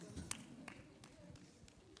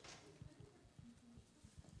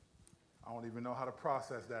don't even know how to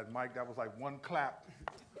process that, Mike. That was like one clap.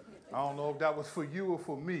 I don't know if that was for you or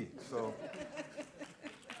for me. So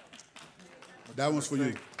that one's for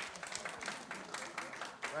you.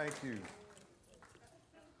 Thank you.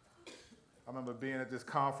 I remember being at this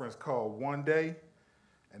conference called One Day,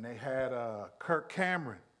 and they had Kirk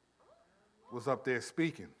Cameron was up there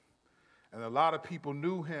speaking. And a lot of people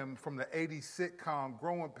knew him from the 80s sitcom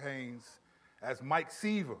Growing Pains as Mike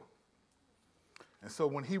Seaver. And so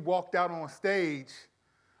when he walked out on stage,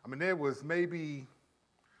 I mean, there was maybe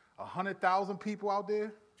 100,000 people out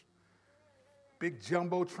there. Big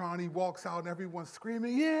Jumbotron, he walks out and everyone's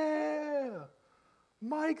screaming, yeah,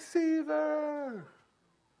 Mike Seaver.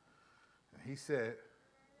 And he said,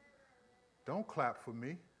 don't clap for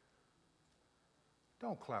me.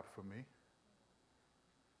 Don't clap for me.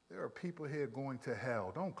 There are people here going to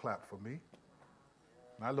hell. Don't clap for me.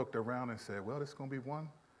 And I looked around and said, well, this is going to be one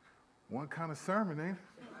kind of sermon, ain't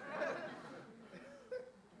it?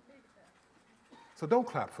 So don't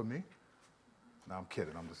clap for me. No, I'm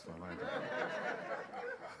kidding. I'm just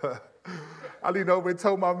lying. I leaned over and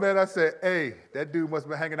told my man, I said, hey, that dude must have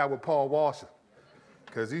been hanging out with Paul Washer.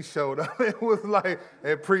 Because he showed up. It was like,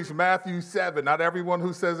 and preached Matthew 7. Not everyone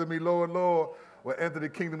who says to me, Lord, Lord, will enter the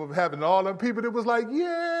kingdom of heaven. And all them people, it was like,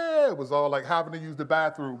 yeah. It was all like having to use the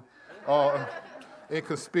bathroom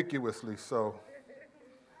inconspicuously. So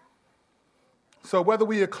whether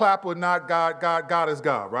we clap or not, God is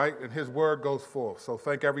God, right? And his word goes forth. So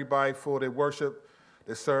thank everybody for their worship,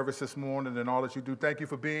 their service this morning, and all that you do. Thank you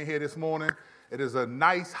for being here this morning. It is a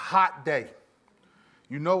nice, hot day.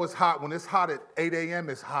 You know it's hot. When it's hot at 8 a.m.,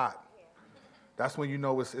 it's hot. That's when you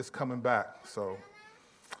know it's coming back. So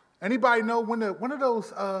anybody know when are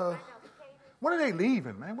they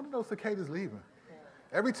leaving, man? When are those cicadas leaving?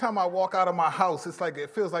 Every time I walk out of my house, it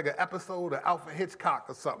feels like an episode of Alfred Hitchcock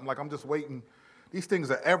or something. Like I'm just waiting. These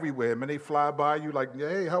things are everywhere, man. They fly by you like,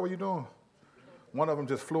 hey, how are you doing? One of them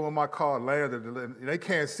just flew in my car, landed. They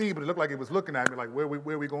can't see, but it looked like it was looking at me like, where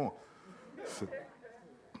we going? So,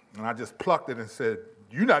 and I just plucked it and said,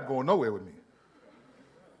 you're not going nowhere with me.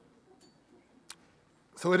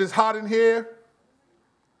 So it is hot in here,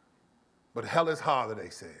 but hell is hotter, they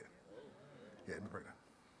said. Yeah, let me bring that.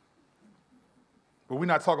 But we're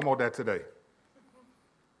not talking about that today.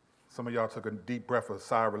 Some of y'all took a deep breath of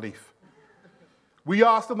sigh of relief. We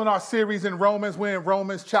are still in our series in Romans. We're in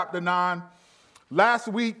Romans chapter 9. Last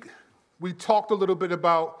week, we talked a little bit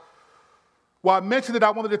about, I mentioned that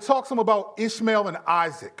I wanted to talk some about Ishmael and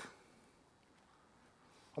Isaac.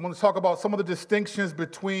 I want to talk about some of the distinctions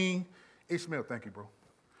between Ishmael. Thank you, bro.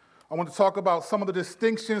 I want to talk about some of the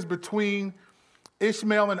distinctions between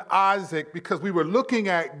Ishmael and Isaac because we were looking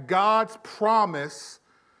at God's promise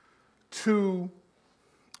to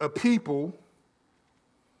a people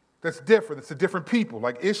that's different. It's a different people.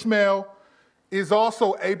 Like Ishmael is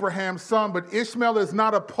also Abraham's son, but Ishmael is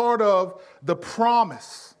not a part of the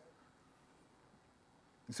promise.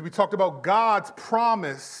 So we talked about God's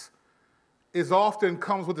promise often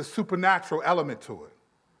comes with a supernatural element to it.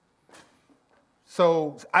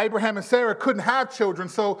 So Abraham and Sarah couldn't have children,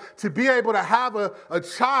 so to be able to have a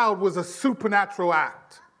child was a supernatural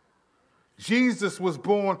act. Jesus was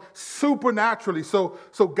born supernaturally, so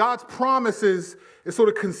God's promise is sort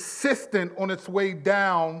of consistent on its way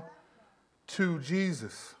down to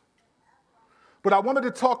Jesus. But I wanted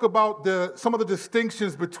to talk about some of the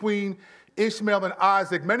distinctions between Ishmael and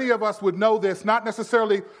Isaac. Many of us would know this, not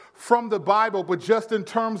necessarily from the Bible, but just in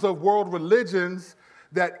terms of world religions,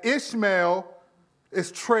 that Ishmael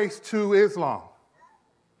is traced to Islam.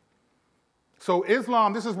 So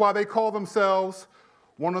Islam, this is why they call themselves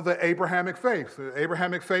one of the Abrahamic faiths. The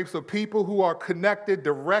Abrahamic faiths are people who are connected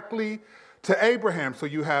directly to Abraham. So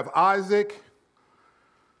you have Isaac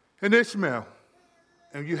and Ishmael,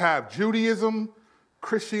 and you have Judaism,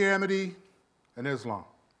 Christianity, and Islam.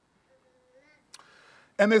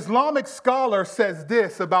 An Islamic scholar says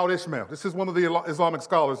this about Ishmael. This is one of the Islamic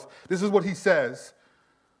scholars. This is what he says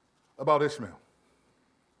about Ishmael.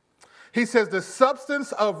 He says the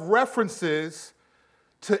substance of references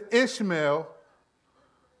to Ishmael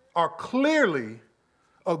are clearly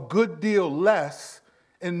a good deal less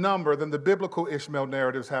in number than the biblical Ishmael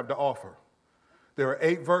narratives have to offer. There are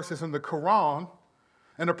 8 verses in the Quran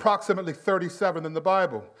and approximately 37 in the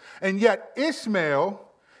Bible. And yet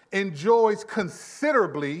Ishmael enjoys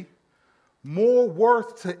considerably more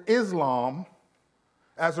worth to Islam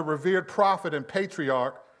as a revered prophet and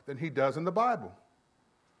patriarch than he does in the Bible,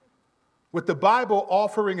 with the Bible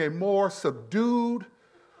offering a more subdued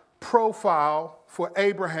profile for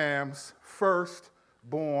Abraham's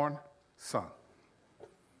firstborn son.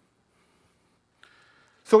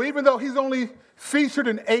 So even though he's only featured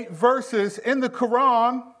in 8 verses in the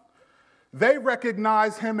Quran, they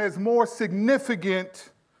recognize him as more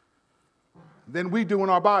significant than we do in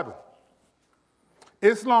our Bible.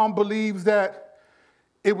 Islam believes that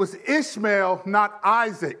it was Ishmael, not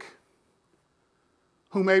Isaac,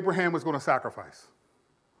 whom Abraham was going to sacrifice.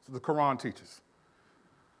 So the Quran teaches.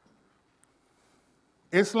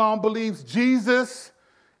 Islam believes Jesus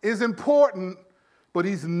is important, but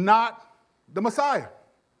he's not the Messiah.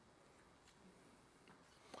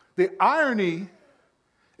 The irony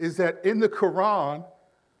is that in the Quran,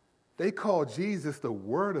 they call Jesus the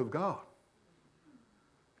Word of God.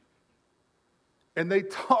 And they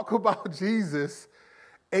talk about Jesus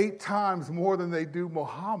 8 times more than they do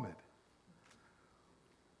Muhammad.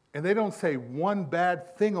 And they don't say one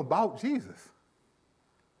bad thing about Jesus,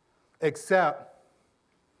 except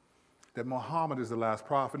that Muhammad is the last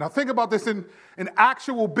prophet. Now think about this in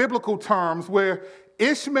actual biblical terms, where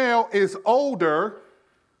Ishmael is older.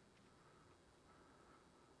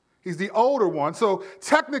 He's the older one. So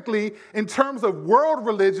technically, in terms of world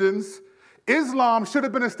religions, Islam should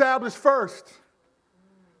have been established first.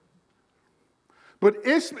 But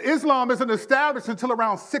Islam isn't established until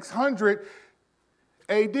around 600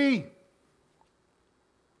 AD. This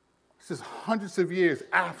is hundreds of years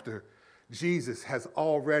after Jesus has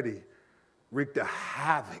already wreaked a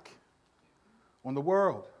havoc on the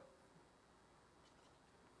world.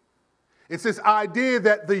 It's this idea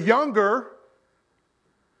that the younger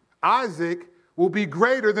Isaac will be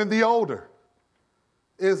greater than the older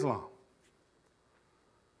Islam.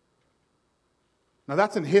 Now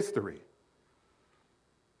that's in history.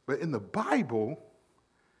 But in the Bible,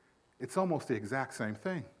 it's almost the exact same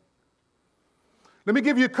thing. Let me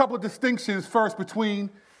give you a couple of distinctions first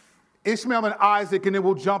between Ishmael and Isaac, and then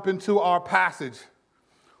we'll jump into our passage.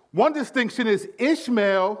 One distinction is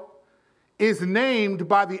Ishmael is named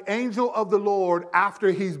by the angel of the Lord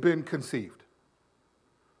after he's been conceived.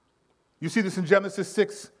 You see this in Genesis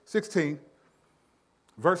 6:16,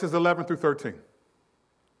 verses 11 through 13. It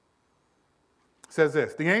says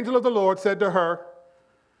this: the angel of the Lord said to her,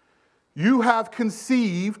 "You have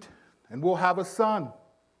conceived and will have a son.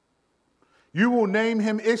 You will name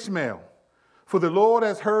him Ishmael, for the Lord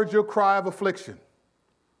has heard your cry of affliction."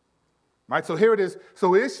 Right, so here it is.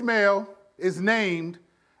 So Ishmael is named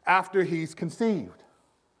after he's conceived.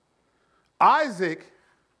 Isaac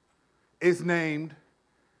is named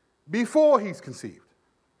before he's conceived.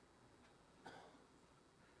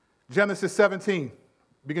 Genesis 17,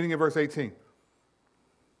 beginning in verse 18.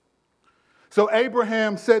 So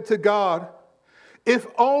Abraham said to God, "If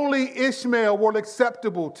only Ishmael were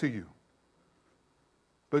acceptable to you."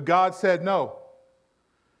 But God said, "No,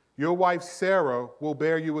 your wife Sarah will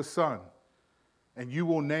bear you a son, and you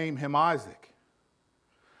will name him Isaac.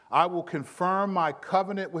 I will confirm my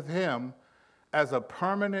covenant with him as a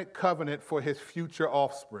permanent covenant for his future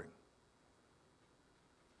offspring."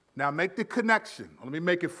 Now make the connection. Let me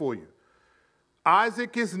make it for you.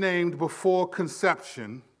 Isaac is named before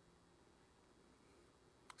conception.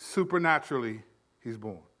 Supernaturally, he's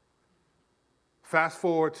born. Fast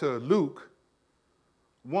forward to Luke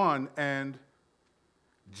 1, and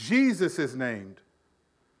Jesus is named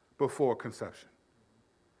before conception.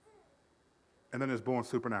 And then is born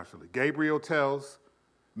supernaturally. Gabriel tells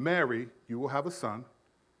Mary, "You will have a son.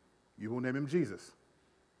 You will name him Jesus."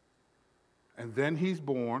 And then he's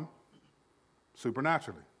born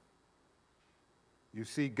supernaturally. You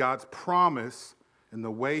see, God's promise and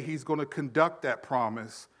the way he's going to conduct that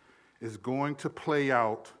promise is going to play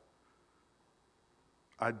out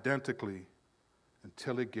identically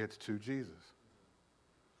until it gets to Jesus.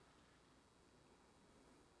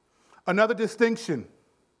 Another distinction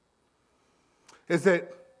is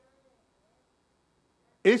that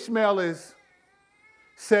Ishmael is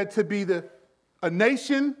said to be a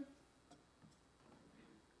nation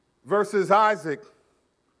versus Isaac,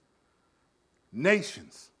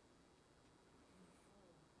 nations.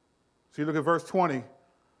 So you look at verse 20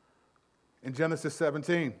 in Genesis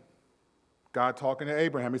 17. God talking to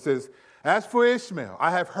Abraham. He says, "As for Ishmael,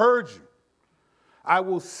 I have heard you. I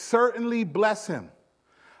will certainly bless him.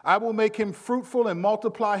 I will make him fruitful and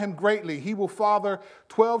multiply him greatly. He will father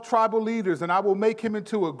 12 tribal leaders, and I will make him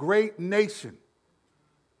into a great nation."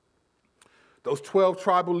 Those 12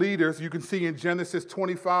 tribal leaders you can see in Genesis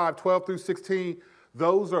 25, 12 through 16,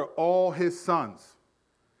 those are all his sons.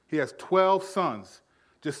 He has 12 sons,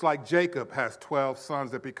 just like Jacob has 12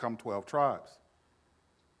 sons that become 12 tribes.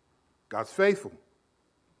 God's faithful.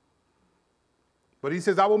 But he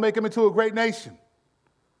says, "I will make him into a great nation."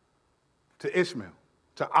 To Ishmael.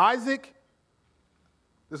 To Isaac,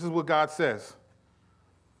 this is what God says.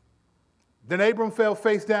 Then Abram fell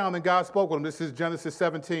face down, and God spoke with him. This is Genesis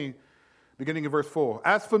 17, beginning in verse 4.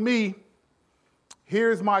 As for me,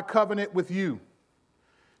 here's my covenant with you.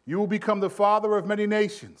 You will become the father of many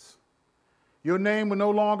nations. Your name will no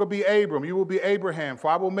longer be Abram. You will be Abraham, for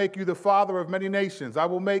I will make you the father of many nations. I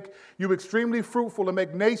will make you extremely fruitful and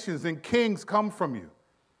make nations and kings come from you.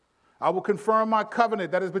 I will confirm my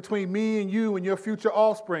covenant that is between me and you and your future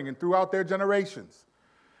offspring and throughout their generations.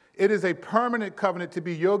 It is a permanent covenant to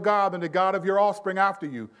be your God and the God of your offspring after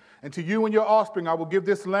you. And to you and your offspring I will give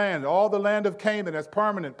this land, all the land of Canaan, as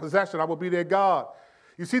permanent possession. I will be their God.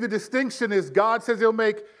 You see, the distinction is God says he'll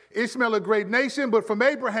make Ishmael a great nation, but from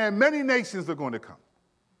Abraham, many nations are going to come.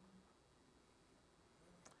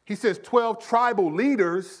 He says 12 tribal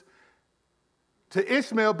leaders to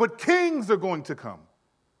Ishmael, but kings are going to come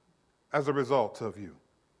as a result of you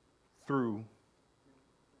through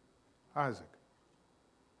Isaac.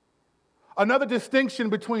 Another distinction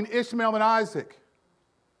between Ishmael and Isaac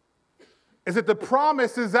is that the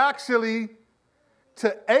promise is actually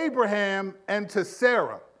to Abraham and to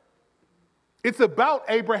Sarah. It's about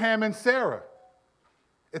Abraham and Sarah.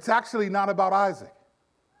 It's actually not about Isaac.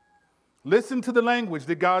 Listen to the language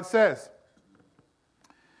that God says.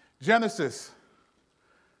 Genesis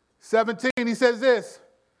 17, he says this.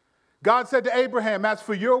 God said to Abraham, as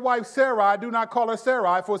for your wife Sarah, I do not call her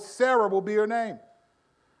Sarai, for Sarah will be her name.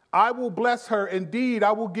 I will bless her. Indeed,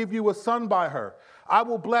 I will give you a son by her. I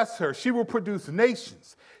will bless her. She will produce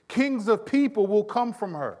nations. Kings of people will come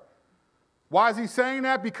from her. Why is he saying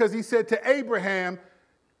that? Because he said to Abraham,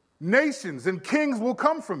 nations and kings will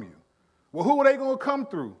come from you. Well, who are they going to come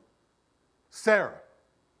through? Sarah.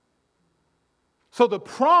 So the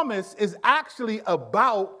promise is actually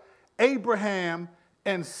about Abraham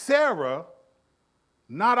and Sarah,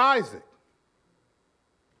 not Isaac.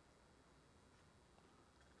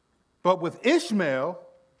 But with Ishmael,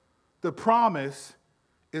 the promise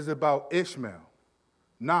is about Ishmael,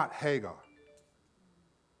 not Hagar.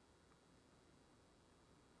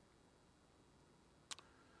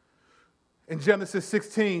 In Genesis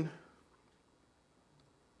 16,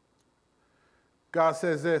 God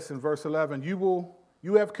says this in verse 11,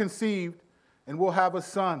 you have conceived and will have a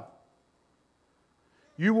son.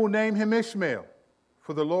 You will name him Ishmael,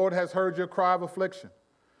 for the Lord has heard your cry of affliction.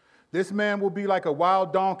 This man will be like a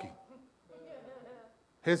wild donkey.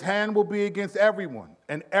 His hand will be against everyone,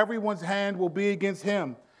 and everyone's hand will be against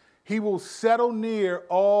him. He will settle near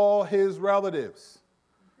all his relatives.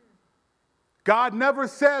 God never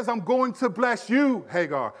says, I'm going to bless you,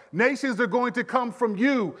 Hagar. Nations are going to come from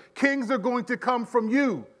you. Kings are going to come from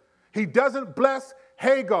you. He doesn't bless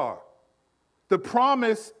Hagar. The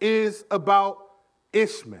promise is about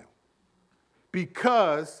Ishmael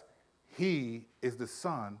because he is the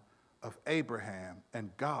son of Abraham,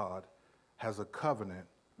 and God has a covenant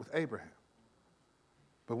with Abraham.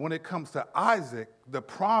 But when it comes to Isaac, the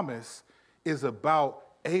promise is about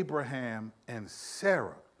Abraham and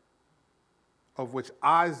Sarah, of which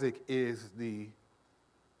Isaac is the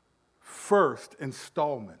first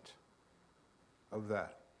installment of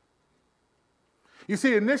that. You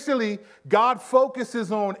see, initially, God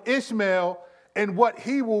focuses on Ishmael and what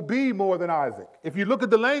he will be more than Isaac. If you look at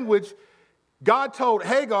the language, God told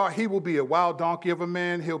Hagar he will be a wild donkey of a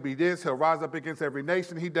man. He'll be this. He'll rise up against every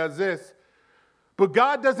nation. He does this. But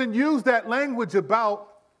God doesn't use that language about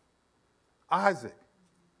Isaac.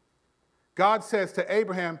 God says to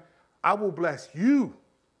Abraham, I will bless you.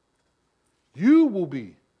 You will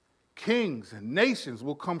be kings and nations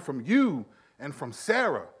will come from you and from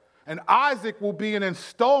Sarah. And Isaac will be an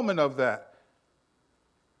installment of that.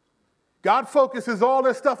 God focuses all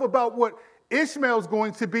this stuff about what Ishmael's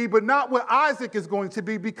going to be, but not what Isaac is going to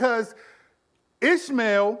be, because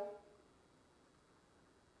Ishmael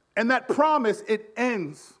and that promise, it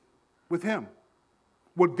ends with him.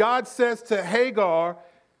 What God says to Hagar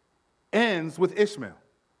ends with Ishmael.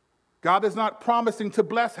 God is not promising to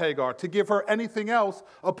bless Hagar, to give her anything else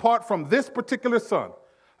apart from this particular son.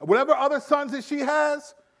 Whatever other sons that she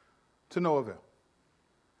has, to no avail.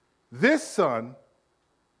 This son,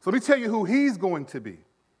 so let me tell you who he's going to be.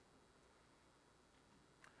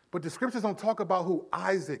 But the scriptures don't talk about who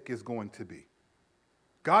Isaac is going to be.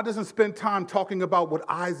 God doesn't spend time talking about what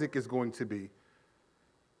Isaac is going to be,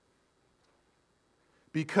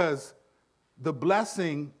 because the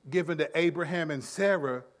blessing given to Abraham and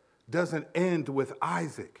Sarah doesn't end with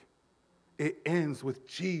Isaac. It ends with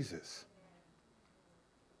Jesus.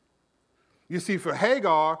 You see, for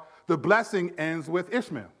Hagar, the blessing ends with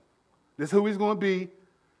Ishmael. This is who he's going to be.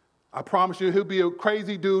 I promise you, he'll be a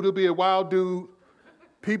crazy dude. He'll be a wild dude.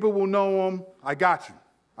 People will know him. I got you.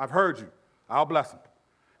 I've heard you. I'll bless him.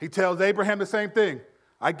 He tells Abraham the same thing.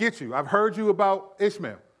 I get you. I've heard you about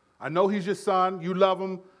Ishmael. I know he's your son. You love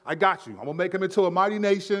him. I got you. I'm going to make him into a mighty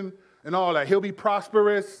nation and all that. He'll be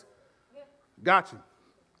prosperous. Got you.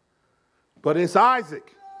 But it's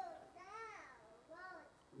Isaac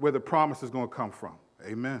where the promise is going to come from.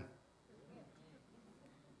 Amen.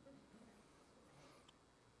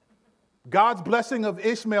 God's blessing of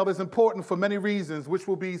Ishmael is important for many reasons, which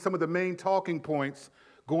will be some of the main talking points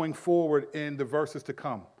going forward in the verses to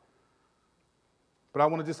come. But I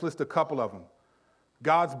want to just list a couple of them.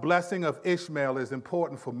 God's blessing of Ishmael is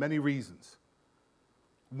important for many reasons.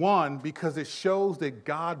 One, because it shows that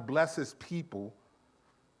God blesses people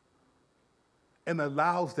and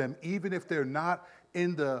allows them, even if they're not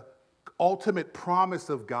in the ultimate promise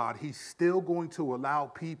of God, he's still going to allow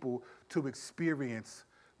people to experience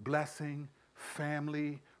blessing,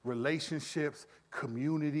 family, relationships,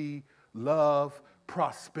 community, love,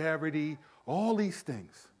 prosperity, all these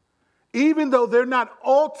things. Even though they're not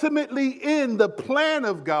ultimately in the plan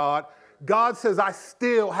of God, God says, I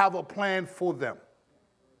still have a plan for them.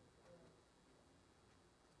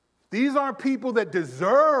 These aren't people that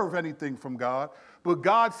deserve anything from God, but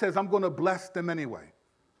God says, I'm going to bless them anyway.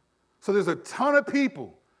 So there's a ton of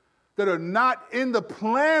people that are not in the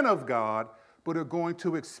plan of God, but are going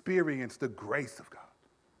to experience the grace of God.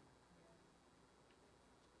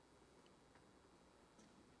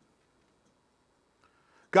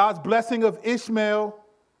 God's blessing of Ishmael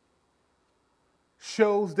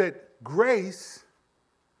shows that grace,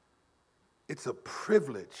 it's a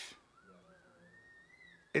privilege.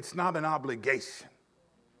 It's not an obligation.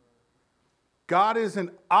 God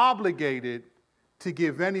isn't obligated to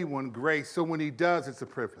give anyone grace, so when he does, it's a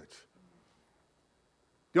privilege.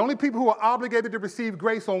 The only people who are obligated to receive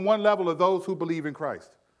grace on one level are those who believe in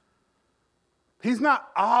Christ. He's not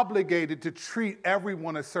obligated to treat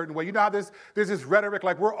everyone a certain way. You know how there's this rhetoric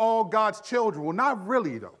like we're all God's children. Well, not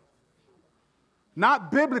really, though. Not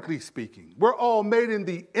biblically speaking. We're all made in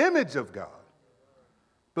the image of God.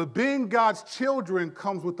 But being God's children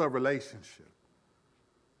comes with a relationship.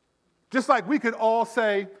 Just like we could all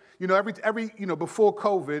say, you know, every before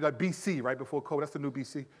COVID, like BC, right? Before COVID, that's the new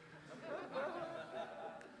BC.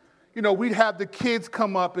 You know, we'd have the kids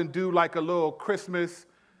come up and do like a little Christmas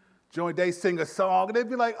joint. They sing a song, and they'd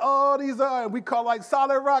be like, oh, we call like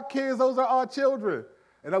Solid Rock kids, those are our children.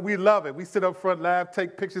 And we love it. We sit up front, laugh,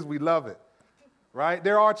 take pictures, we love it, right?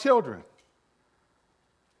 They're our children,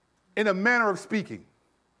 in a manner of speaking.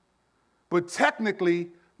 But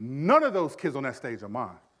technically, none of those kids on that stage are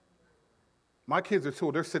mine. My kids are two,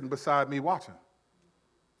 they're sitting beside me watching.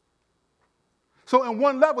 So on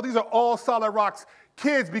one level, these are all Solid Rock's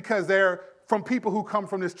kids because they're from people who come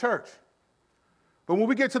from this church. But when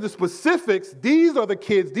we get to the specifics, these are the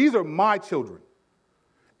kids, these are my children.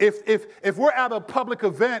 If we're at a public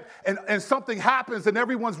event and something happens and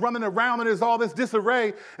everyone's running around and there's all this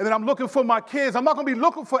disarray, and then I'm looking for my kids, I'm not going to be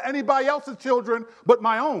looking for anybody else's children but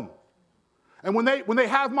my own. And when they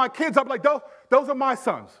have my kids, I'm like, those are my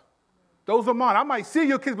sons. Those are mine. I might see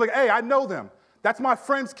your kids, like, hey, I know them. That's my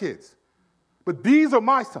friend's kids. But these are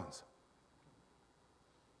my sons.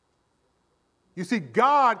 You see,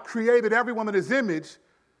 God created everyone in his image,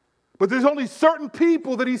 but there's only certain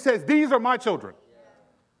people that he says, these are my children.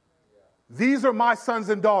 These are my sons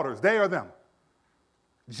and daughters. They are them.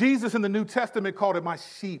 Jesus in the New Testament called it, my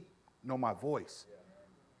sheep know my voice.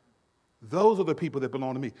 Those are the people that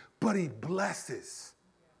belong to me. But he blesses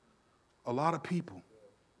a lot of people.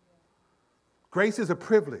 Grace is a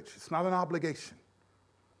privilege. It's not an obligation.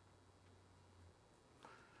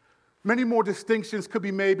 Many more distinctions could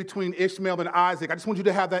be made between Ishmael and Isaac. I just want you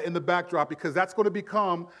to have that in the backdrop because that's going to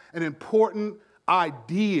become an important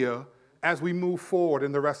idea as we move forward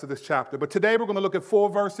in the rest of this chapter. But today we're going to look at 4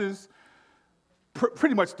 verses,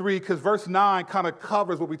 pretty much 3, because verse 9 kind of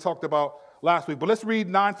covers what we talked about last week. But let's read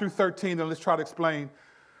 9 through 13 and let's try to explain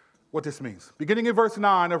what this means. Beginning in verse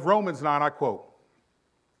 9 of Romans 9, I quote,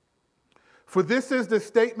 "For this is the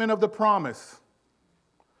statement of the promise.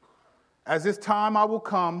 At this time I will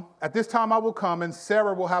come, and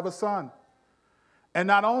Sarah will have a son. And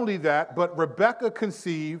not only that, but Rebekah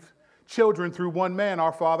conceived children through one man,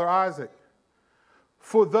 our father Isaac.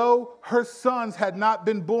 For though her sons had not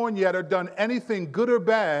been born yet or done anything good or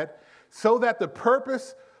bad, so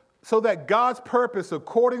that God's purpose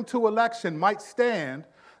according to election might stand,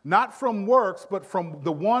 not from works, but from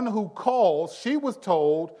the one who calls, she was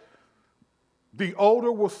told, the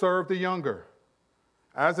older will serve the younger.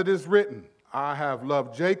 As it is written, I have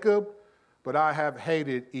loved Jacob, but I have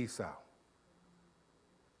hated Esau."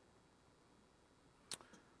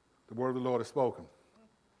 The word of the Lord is spoken.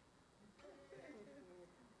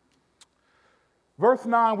 Verse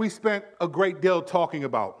 9, we spent a great deal talking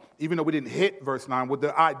about, even though we didn't hit verse 9, with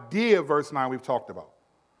the idea of verse 9 we've talked about.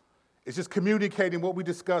 It's just communicating what we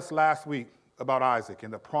discussed last week about Isaac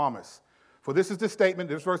and the promise. For this is the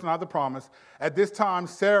statement, this verse 9, the promise. At this time,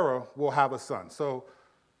 Sarah will have a son. So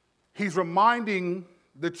he's reminding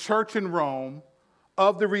the church in Rome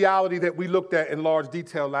of the reality that we looked at in large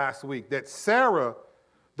detail last week, that Sarah,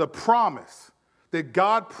 the promise, that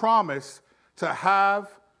God promised to have,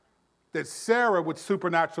 that Sarah would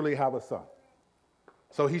supernaturally have a son.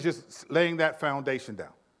 So he's just laying that foundation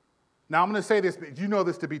down. Now I'm going to say this, but you know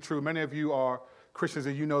this to be true. Many of you are Christians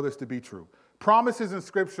and you know this to be true. Promises in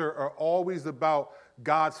Scripture are always about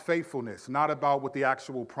God's faithfulness, not about what the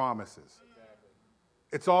actual promise is.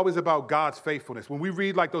 It's always about God's faithfulness. When we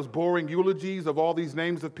read like those boring eulogies of all these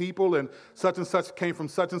names of people and such came from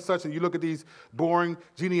such and such, and you look at these boring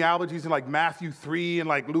genealogies in like Matthew 3 and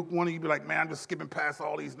like Luke 1, and you'd be like, man, I'm just skipping past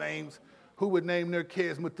all these names. Who would name their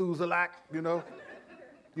kids Methuselah, you know?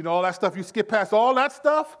 You know, all that stuff. You skip past all that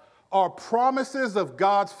stuff are promises of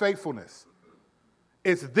God's faithfulness.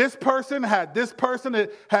 It's this person had this person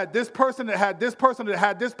that had this person that had this person that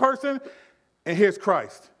had this person, and here's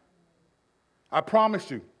Christ. I promised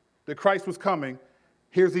you that Christ was coming.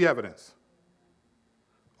 Here's the evidence.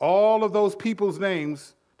 All of those people's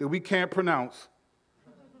names that we can't pronounce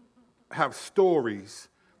have stories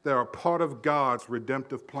that are part of God's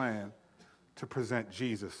redemptive plan to present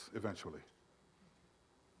Jesus eventually.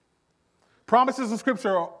 Promises in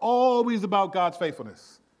Scripture are always about God's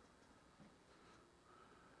faithfulness.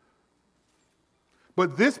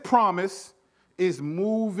 But this promise is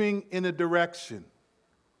moving in a direction.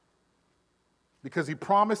 Because he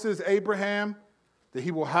promises Abraham that he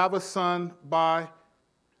will have a son by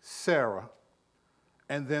Sarah,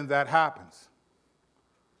 and then that happens.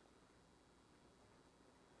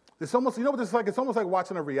 It's almost, you know what this is like? It's almost like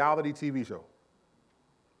watching a reality TV show.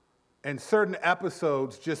 And certain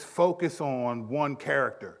episodes just focus on one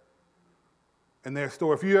character and their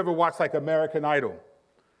story. If you ever watch like American Idol,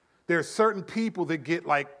 there's certain people that get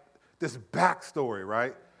like this backstory,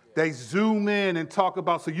 right? They zoom in and talk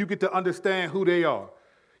about, so you get to understand who they are.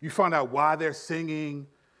 You find out why they're singing.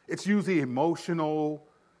 It's usually emotional.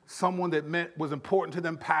 Someone that was important to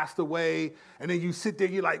them passed away. And then you sit there,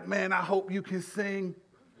 you're like, man, I hope you can sing.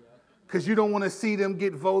 Because you don't want to see them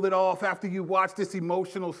get voted off after you watch this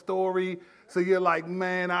emotional story. So you're like,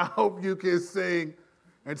 man, I hope you can sing.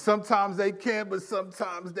 And sometimes they can, but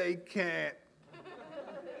sometimes they can't.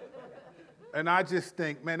 And I just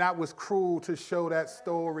think, man, that was cruel to show that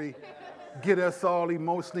story, get us all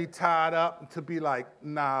emotionally tied up, and to be like,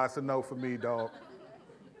 nah, it's a no for me, dog.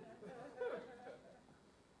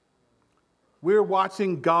 We're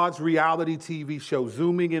watching God's reality TV show,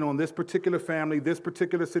 zooming in on this particular family, this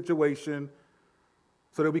particular situation,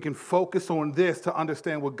 so that we can focus on this to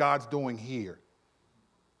understand what God's doing here.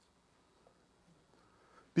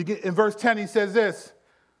 In verse 10, he says this.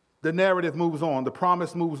 The narrative moves on. The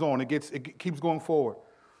promise moves on. It keeps going forward.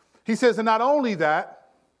 He says, and not only that,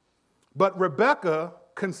 but Rebekah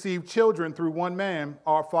conceived children through one man,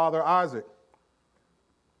 our father Isaac.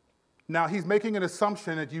 Now, he's making an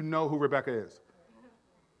assumption that you know who Rebekah is.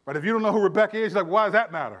 But if you don't know who Rebekah is, you're like, why does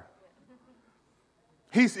that matter?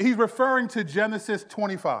 He's referring to Genesis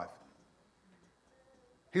 25.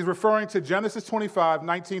 He's referring to Genesis 25,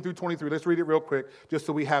 19 through 23. Let's read it real quick, just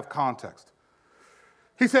so we have context.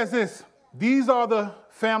 He says this, these are the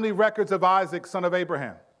family records of Isaac, son of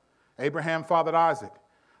Abraham. Abraham fathered Isaac.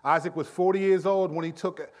 Isaac was 40 years old when he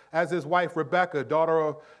took as his wife Rebekah, daughter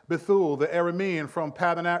of Bethuel, the Aramean from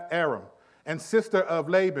Paddan Aram, and sister of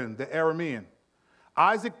Laban, the Aramean.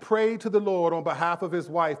 Isaac prayed to the Lord on behalf of his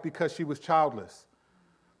wife because she was childless.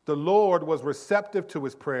 The Lord was receptive to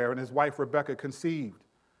his prayer, and his wife Rebekah conceived.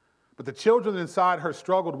 But the children inside her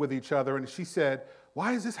struggled with each other, and she said,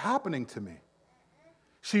 why is this happening to me?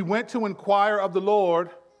 She went to inquire of the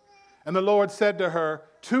Lord, and the Lord said to her,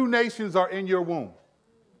 2 nations are in your womb.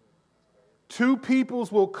 2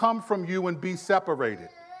 peoples will come from you and be separated.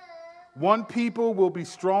 One people will be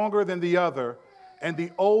stronger than the other, and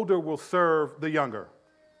the older will serve the younger.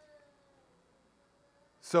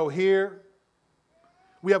 So here,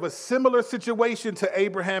 we have a similar situation to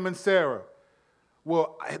Abraham and Sarah.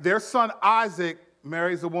 Well, their son Isaac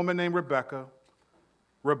marries a woman named Rebekah.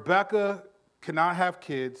 Rebekah cannot have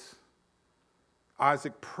kids.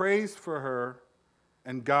 Isaac prays for her,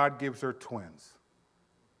 and God gives her twins.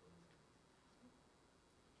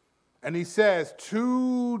 And he says,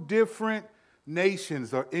 2 different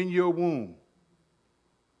nations are in your womb.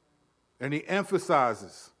 And he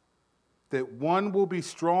emphasizes that one will be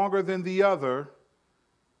stronger than the other,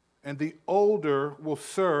 and the older will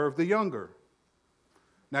serve the younger.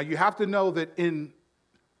 Now, you have to know that in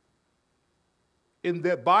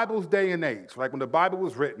the Bible's day and age, like when the Bible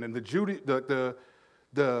was written and the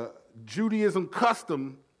Judaism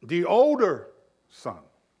custom, the older son,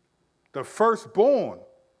 the firstborn,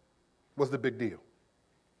 was the big deal.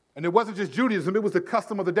 And it wasn't just Judaism, it was the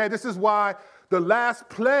custom of the day. This is why the last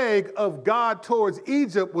plague of God towards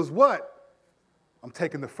Egypt was what? I'm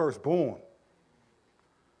taking the firstborn.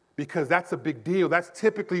 Because that's a big deal. That's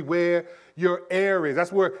typically where your heir is.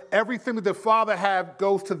 That's where everything that the father had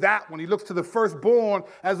goes to that one. He looks to the firstborn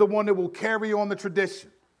as the one that will carry on the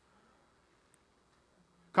tradition.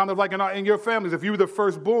 Kind of like in your families, if you were the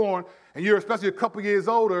firstborn and you're especially a couple years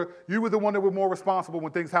older, you were the one that were more responsible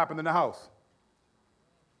when things happened in the house.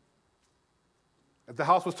 If the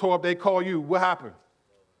house was tore up, they call you. What happened?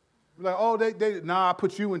 You're like, oh, I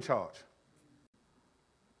put you in charge.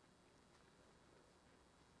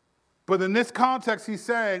 But in this context, he's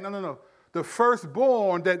saying, no. The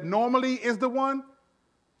firstborn that normally is the one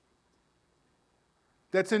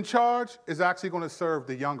that's in charge is actually going to serve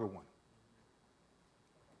the younger one.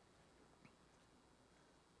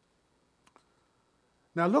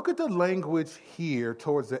 Now look at the language here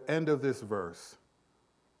towards the end of this verse.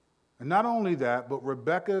 And not only that, but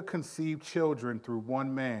Rebekah conceived children through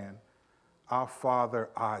one man, our father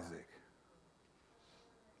Isaac.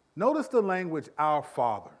 Notice the language, our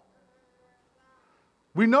father.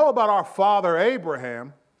 We know about our father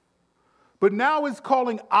Abraham, but now it's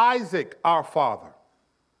calling Isaac our father.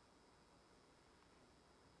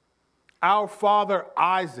 Our father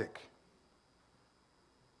Isaac.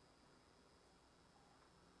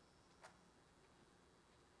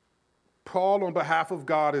 Paul, on behalf of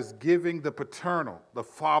God, is giving the paternal, the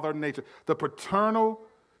father nature. The paternal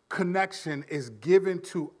connection is given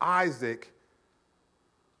to Isaac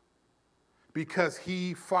because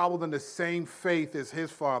he followed in the same faith as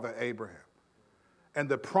his father Abraham. And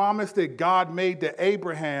the promise that God made to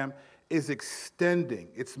Abraham is extending.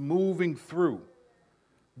 It's moving through.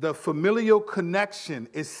 The familial connection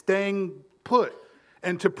is staying put.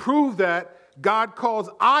 And to prove that, God calls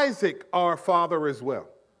Isaac our father as well.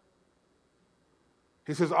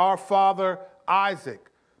 He says, our father Isaac.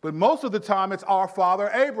 But most of the time, it's our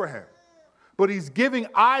father Abraham. But he's giving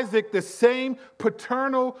Isaac the same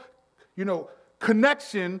paternal,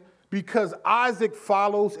 connection because Isaac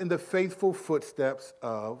follows in the faithful footsteps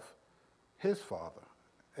of his father,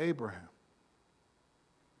 Abraham.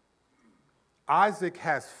 Isaac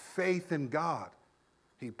has faith in God.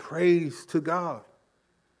 He prays to God.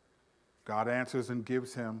 God answers and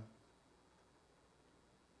gives him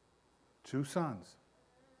 2 sons.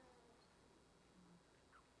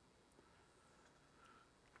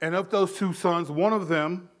 And of those 2 sons, one of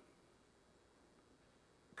them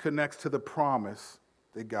connects to the promise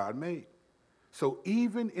that God made. So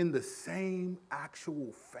even in the same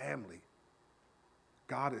actual family,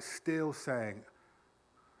 God is still saying,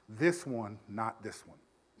 this one, not this one.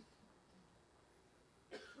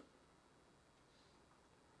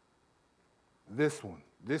 This one.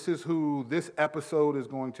 This is who this episode is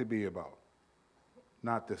going to be about,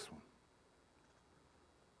 not this one.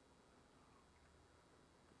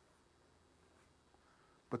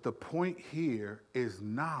 But the point here is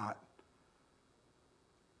not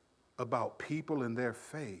about people and their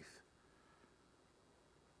faith.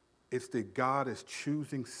 It's that God is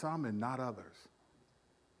choosing some and not others.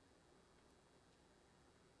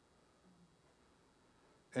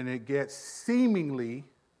 And it gets seemingly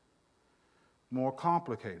more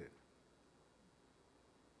complicated.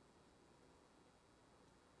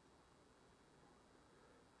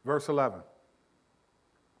 Verse 11.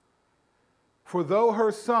 For though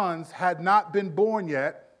her sons had not been born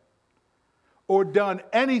yet, or done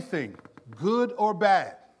anything, good or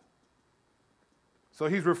bad. So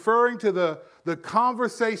he's referring to the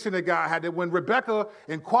conversation that God had, that when Rebekah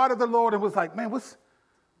inquired of the Lord and was like, man,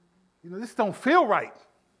 this don't feel right.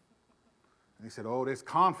 And he said, oh, there's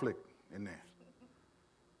conflict in there.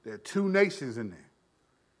 There are 2 nations in there.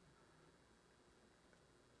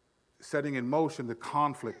 Setting in motion the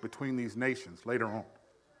conflict between these nations later on.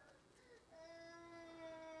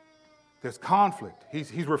 There's conflict.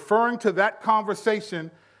 He's referring to that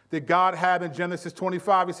conversation that God had in Genesis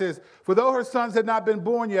 25. He says, for though her sons had not been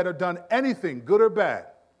born yet or done anything, good or bad,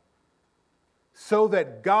 so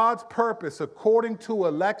that God's purpose according to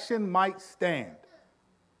election might stand,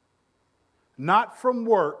 not from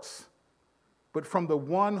works, but from the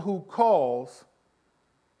one who calls,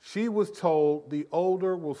 she was told the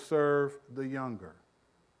older will serve the younger.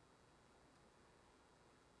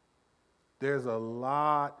 There's a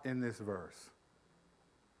lot in this verse.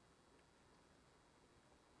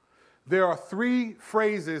 There are three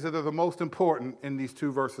phrases that are the most important in these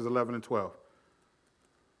two verses, 11 and 12.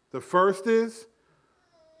 The first is,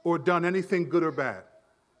 or done anything good or bad.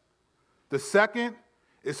 The second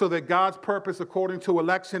is so that God's purpose according to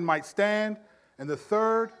election might stand. And the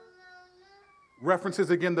third references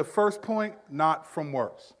again the first point, not from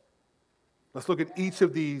works. Let's look at each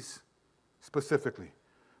of these specifically.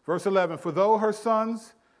 Verse 11, for though her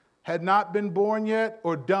sons had not been born yet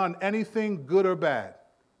or done anything good or bad.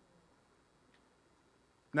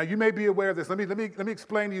 Now you may be aware of this. Let me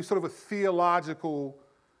explain to you sort of a theological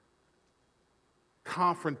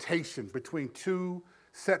confrontation between two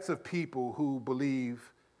sets of people who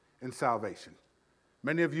believe in salvation.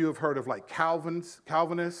 Many of you have heard of like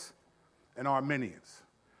Calvinists and Arminians.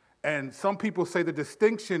 And some people say the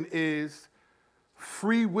distinction is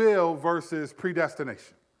free will versus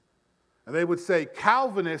predestination. And they would say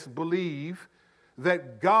Calvinists believe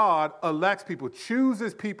that God elects people,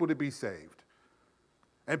 chooses people to be saved.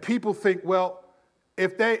 And people think, well,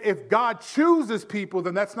 if God chooses people,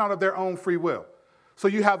 then that's not of their own free will. So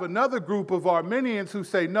you have another group of Arminians who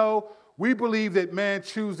say, no, we believe that man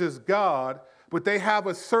chooses God, but they have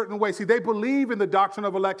a certain way. See, they believe in the doctrine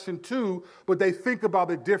of election too, but they think about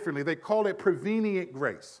it differently. They call it prevenient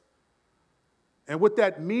grace. And what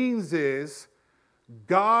that means is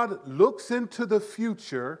God looks into the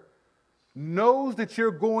future, knows that you're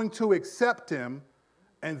going to accept him,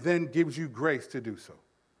 and then gives you grace to do so.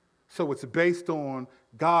 So it's based on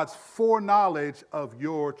God's foreknowledge of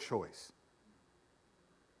your choice.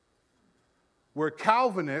 Where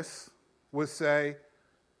Calvinists would say,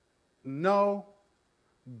 no,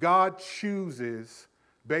 God chooses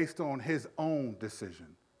based on his own decision.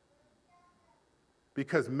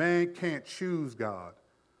 Because man can't choose God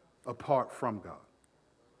apart from God.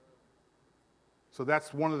 So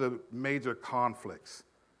that's one of the major conflicts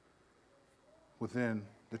within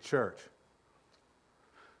the church.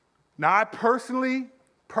 Now, I personally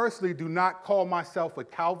do not call myself a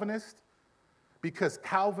Calvinist because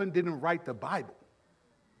Calvin didn't write the Bible.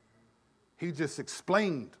 He just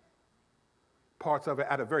explained parts of it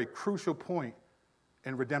at a very crucial point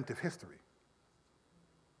in redemptive history.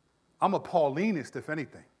 I'm a Paulinist, if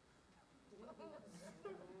anything.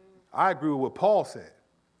 I agree with what Paul said.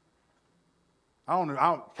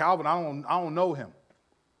 Calvin, I don't know him.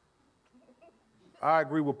 I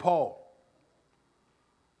agree with Paul.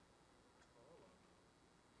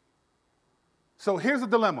 So here's the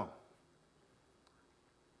dilemma.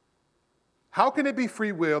 How can it be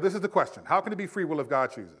free will? This is the question. How can it be free will if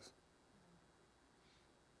God chooses?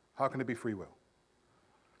 How can it be free will?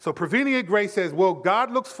 So prevenient grace says, well,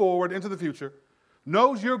 God looks forward into the future,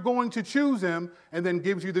 knows you're going to choose him, and then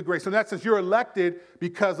gives you the grace. So in that sense, you're elected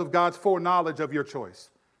because of God's foreknowledge of your choice.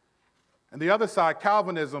 And the other side,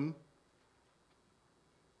 Calvinism,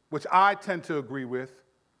 which I tend to agree with,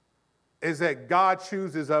 is that God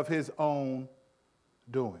chooses of his own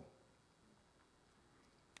doing.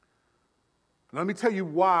 Let me tell you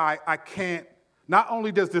why I can't. Not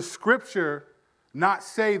only does the scripture not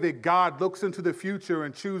say that God looks into the future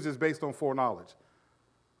and chooses based on foreknowledge.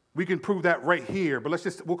 We can prove that right here, but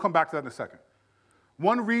we'll come back to that in a second.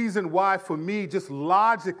 One reason why, for me, just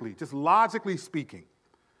logically speaking,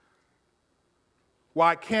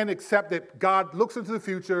 why I can't accept that God looks into the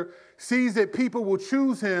future, sees that people will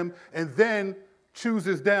choose him, and then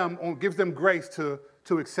chooses them or gives them grace to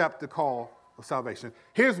accept the call of salvation.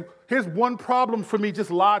 Here's one problem for me,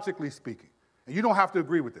 just logically speaking. And you don't have to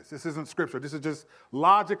agree with this. This isn't scripture. This is just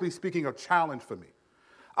logically speaking a challenge for me.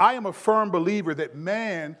 I am a firm believer that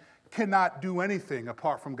man cannot do anything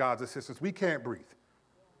apart from God's assistance. We can't breathe.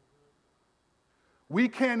 We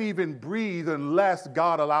can't even breathe unless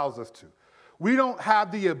God allows us to. We don't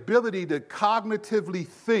have the ability to cognitively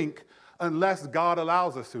think unless God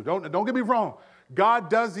allows us to. Don't get me wrong.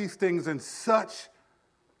 God does these things in such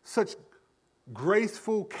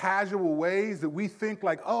graceful, casual ways that we think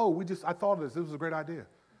like, oh, I thought of this. This was a great idea.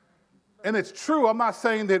 And it's true. I'm not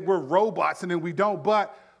saying that we're robots and then we don't,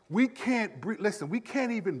 but we can't breathe. Listen, we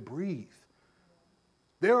can't even breathe.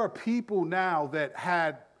 There are people now that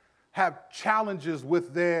have challenges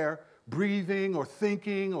with their breathing or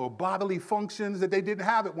thinking or bodily functions that they didn't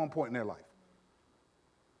have at one point in their life.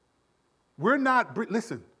 We're not,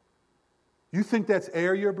 listen, you think that's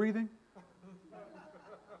air you're breathing?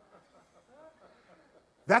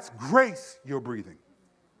 That's grace you're breathing.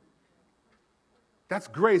 That's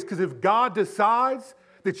grace, because if God decides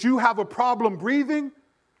that you have a problem breathing,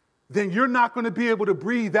 then you're not going to be able to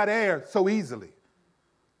breathe that air so easily.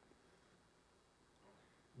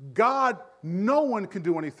 No one can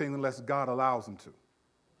do anything unless God allows them to.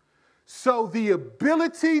 So the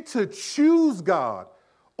ability to choose God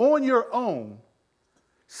on your own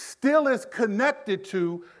still is connected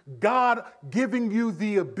to God giving you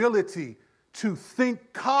the ability to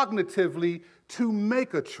think cognitively to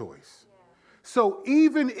make a choice. So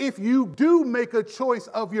even if you do make a choice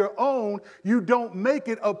of your own, you don't make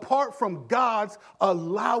it apart from God's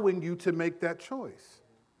allowing you to make that choice.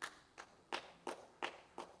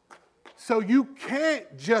 So you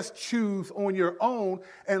can't just choose on your own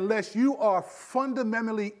unless you are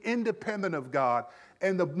fundamentally independent of God.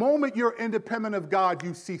 And the moment you're independent of God,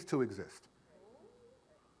 you cease to exist.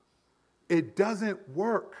 It doesn't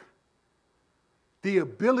work. The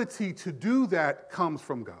ability to do that comes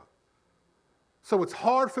from God. So it's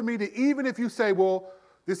hard for me to, even if you say, well,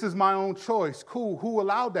 this is my own choice, cool, who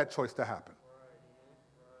allowed that choice to happen?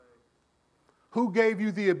 Who gave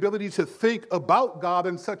you the ability to think about God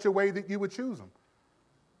in such a way that you would choose him?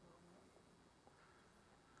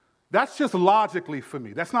 That's just logically for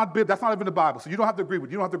me. That's not even the Bible, so you don't have to agree with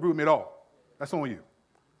me. You don't have to agree with me at all. That's on you.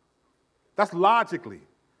 That's logically.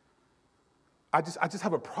 I just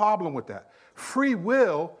have a problem with that. Free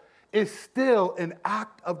will is still an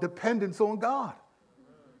act of dependence on God.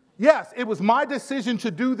 Yes, it was my decision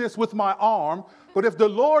to do this with my arm, but if the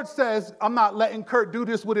Lord says, I'm not letting Kurt do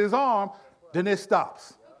this with his arm, then it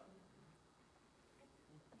stops.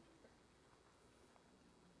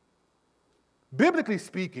 Biblically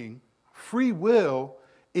speaking, free will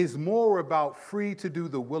is more about free to do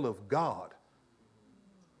the will of God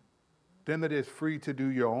than it is free to do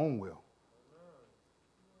your own will.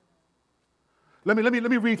 Let me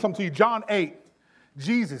read something to you. John 8,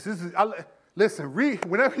 Jesus. Listen, read,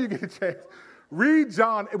 whenever you get a chance, read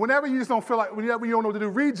John, whenever you just don't feel like, whenever you don't know what to do,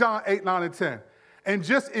 read John 8, 9, and 10. And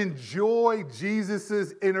just enjoy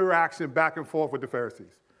Jesus' interaction back and forth with the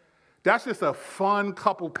Pharisees. That's just a fun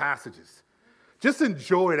couple passages. Just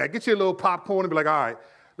enjoy that. Get your little popcorn and be like, all right,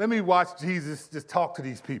 let me watch Jesus just talk to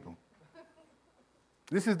these people.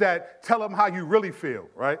 This is that, tell them how you really feel,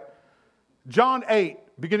 right? John 8,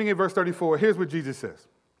 beginning in verse 34, here's what Jesus says.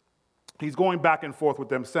 He's going back and forth with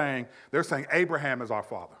them they're saying Abraham is our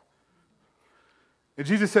father. And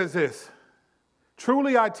Jesus says this,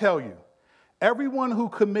 truly I tell you, everyone who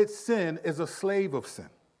commits sin is a slave of sin.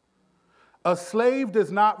 A slave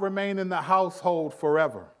does not remain in the household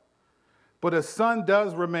forever, but a son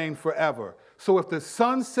does remain forever. So if the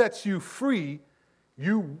son sets you free,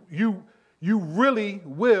 you really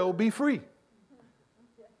will be free.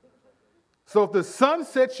 So if the son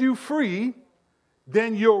sets you free,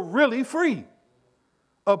 then you're really free.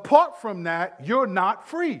 Apart from that, you're not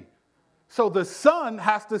free. So the son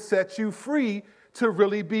has to set you free to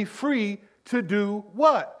really be free to do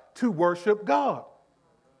what? To worship God.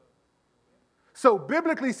 So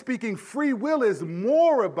biblically speaking, free will is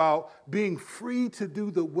more about being free to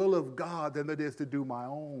do the will of God than it is to do my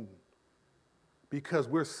own. Because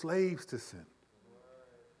we're slaves to sin.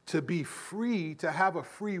 To be free, to have a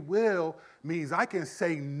free will, means I can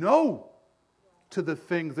say no to the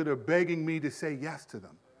things that are begging me to say yes to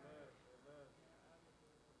them.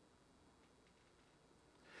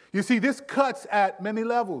 You see, this cuts at many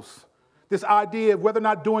levels. This idea of whether or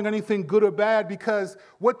not doing anything good or bad, because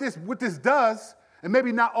what this does, and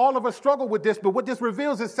maybe not all of us struggle with this, but what this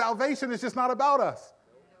reveals is salvation is just not about us.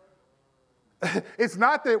 It's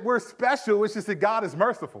not that we're special, it's just that God is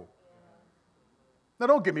merciful. Now,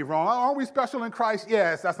 don't get me wrong. Aren't we special in Christ?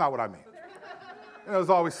 Yes, that's not what I mean. There's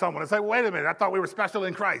always someone that's like, wait a minute, I thought we were special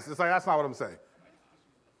in Christ. It's like, that's not what I'm saying.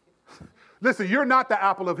 Listen, you're not the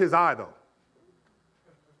apple of his eye, though.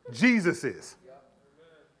 Jesus is.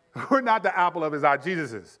 We're not the apple of his eye.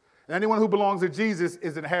 Jesus is. And anyone who belongs to Jesus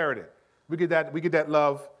is inherited. We get that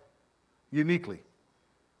love uniquely.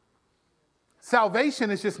 Salvation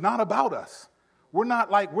is just not about us. We're not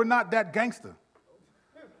that gangster.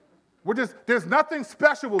 There's nothing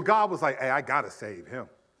special where God was like, hey, I got to save him.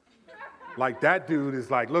 Like that dude is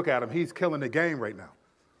like, look at him. He's killing the game right now.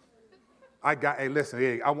 Hey, listen,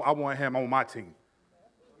 hey, I want him on my team.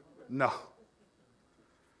 No.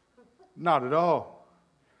 Not at all.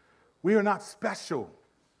 We are not special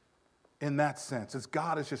in that sense.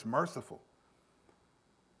 God is just merciful.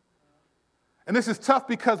 And this is tough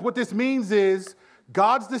because what this means is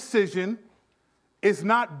God's decision is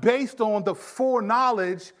not based on the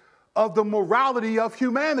foreknowledge of the morality of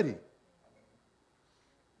humanity.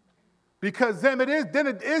 Because then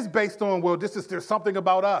it is based on, well, there's something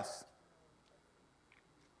about us.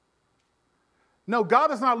 No,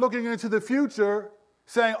 God is not looking into the future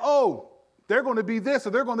saying, oh, they're going to be this or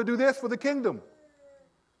they're going to do this for the kingdom.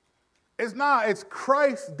 It's not. It's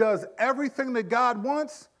Christ does everything that God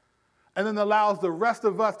wants and then allows the rest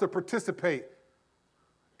of us to participate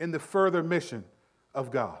in the further mission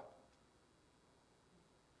of God.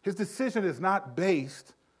 His decision is not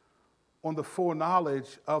based on the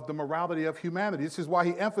foreknowledge of the morality of humanity. This is why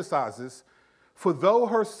he emphasizes, for though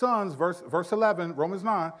her sons, verse 11, Romans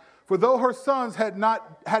 9, for though her sons had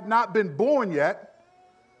not been born yet,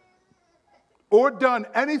 or done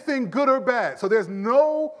anything good or bad. So there's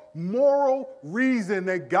no moral reason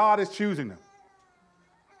that God is choosing them.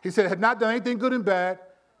 He said, had not done anything good and bad.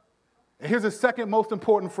 And here's the second most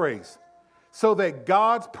important phrase. So that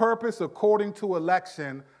God's purpose according to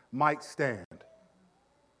election might stand.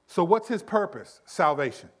 So what's his purpose?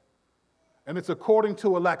 Salvation. And it's according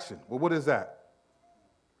to election. Well, what is that?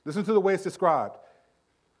 Listen to the way it's described.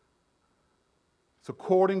 It's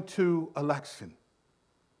according to election.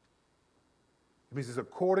 It means it's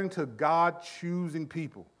according to God choosing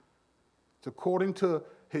people. It's according to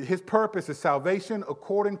his purpose is salvation.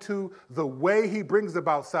 According to the way he brings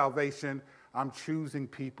about salvation, I'm choosing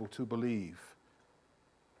people to believe.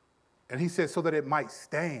 And he says so that it might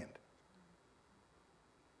stand.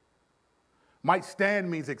 Might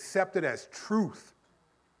stand means accepted as truth.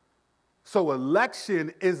 So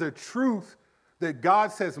election is a truth that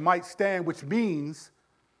God says might stand, which means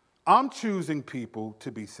I'm choosing people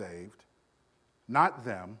to be saved, not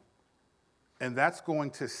them, and that's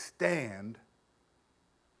going to stand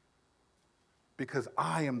because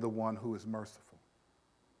I am the one who is merciful.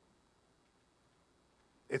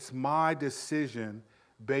 It's my decision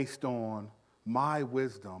based on my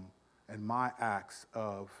wisdom and my acts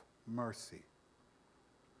of mercy.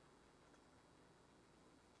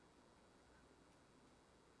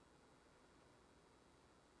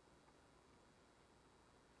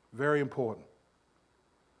 Very important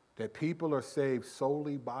that people are saved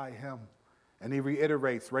solely by him. And he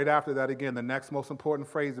reiterates right after that again, the next most important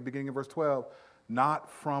phrase, the beginning of verse 12,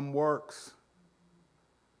 not from works.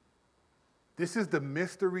 This is the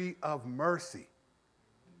mystery of mercy.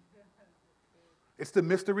 It's the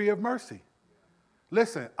mystery of mercy.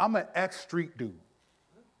 Listen, I'm an ex-street dude.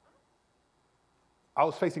 I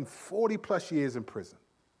was facing 40 plus years in prison.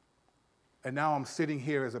 And now I'm sitting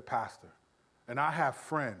here as a pastor. And I have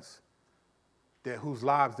friends whose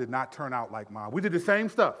lives did not turn out like mine. We did the same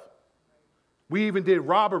stuff. We even did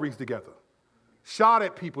robberies together, shot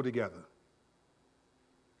at people together.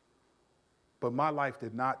 But my life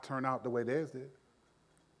did not turn out the way theirs did.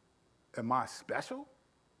 Am I special?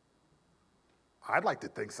 I'd like to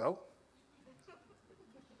think so.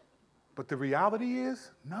 But the reality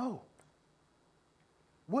is, no.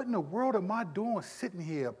 What in the world am I doing sitting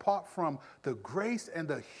here apart from the grace and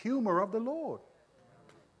the humor of the Lord?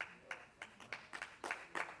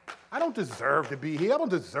 I don't deserve to be here. I don't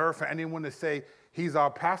deserve for anyone to say he's our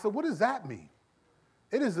pastor. What does that mean?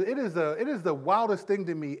 It is the wildest thing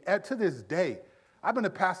to me to this day. I've been a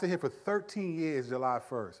pastor here for 13 years, July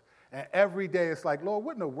 1st. And every day it's like, Lord,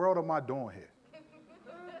 what in the world am I doing here?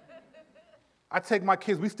 I take my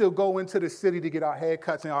kids, we still go into the city to get our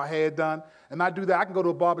haircuts and our hair done. And I do that. I can go to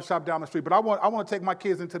a barbershop down the street, but I want to take my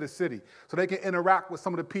kids into the city so they can interact with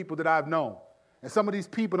some of the people that I've known. And some of these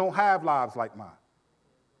people don't have lives like mine.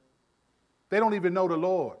 They don't even know the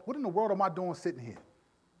Lord. What in the world am I doing sitting here?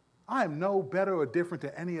 I am no better or different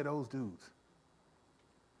than any of those dudes.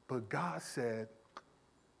 But God said,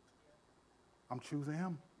 I'm choosing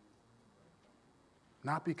him.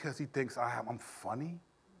 Not because he thinks I'm funny.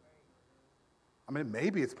 I mean,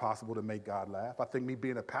 maybe it's possible to make God laugh. I think me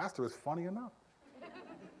being a pastor is funny enough.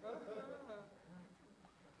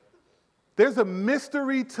 There's a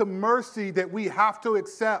mystery to mercy that we have to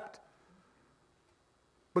accept.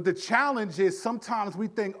 But the challenge is sometimes we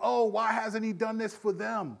think, oh, why hasn't he done this for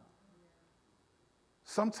them?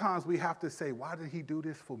 Sometimes we have to say, why did he do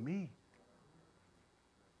this for me?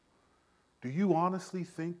 Do you honestly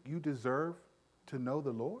think you deserve to know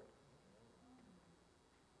the Lord?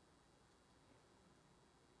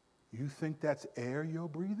 You think that's air you're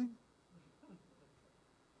breathing?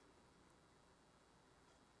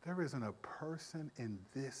 There isn't a person in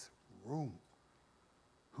this room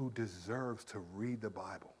who deserves to read the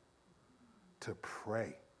Bible, to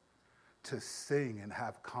pray, to sing and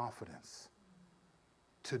have confidence,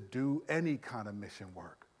 to do any kind of mission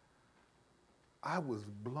work. I was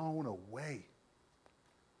blown away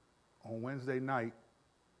on Wednesday night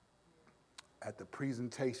at the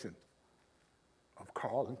presentation of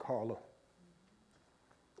Carl and Carla,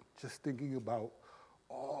 just thinking about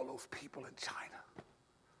all those people in China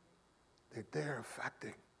that they're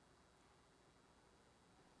affecting,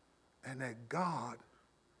 and that God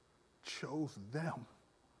chose them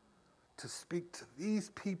to speak to these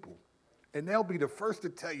people, and they'll be the first to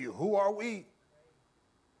tell you, who are we?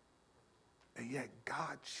 And yet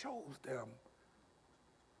God chose them.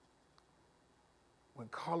 When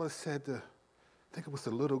Carla said to I think it was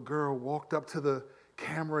the little girl walked up to the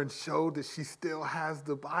camera and showed that she still has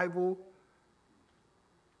the Bible.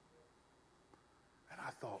 And I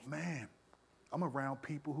thought, man, I'm around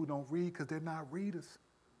people who don't read because they're not readers.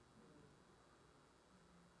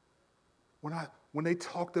 When they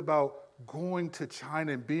talked about going to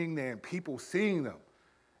China and being there and people seeing them,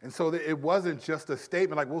 and so that it wasn't just a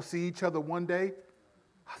statement like we'll see each other one day,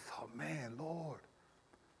 I thought, man, Lord,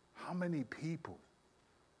 how many people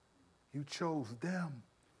you chose them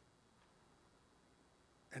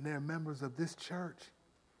and they're members of this church.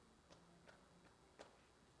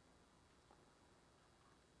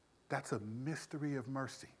 That's a mystery of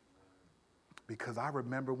mercy. Because I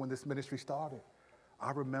remember when this ministry started,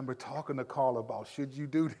 I remember talking to Carl about, should you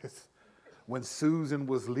do this? When Susan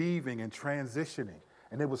was leaving and transitioning,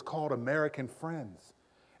 and it was called American Friends.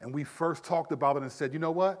 And we first talked about it and said, you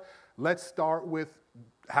know what? Let's start with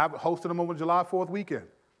hosting them over July 4th weekend.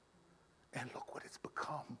 And look what it's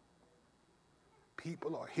become.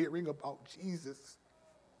 People are hearing about Jesus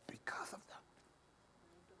because of them.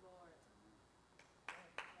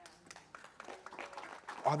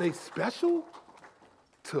 Are they special?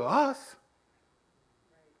 To us.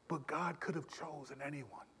 But God could have chosen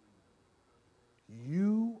anyone.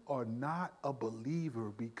 You are not a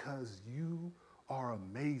believer because you are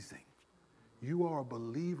amazing. You are a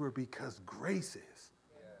believer because grace is.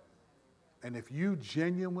 And if you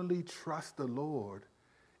genuinely trust the Lord,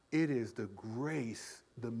 it is the grace,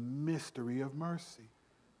 the mystery of mercy.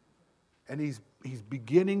 And he's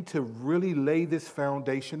beginning to really lay this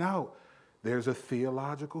foundation out. There's a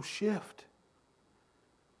theological shift.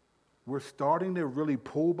 We're starting to really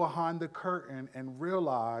pull behind the curtain and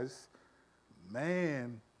realize,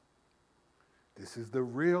 man, this is the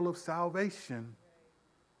real of salvation.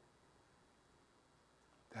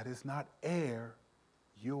 That is not air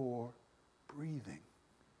you're breathing.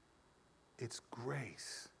 It's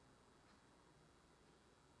grace.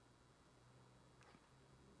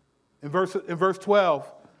 In verse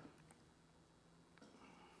 12,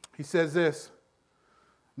 he says this,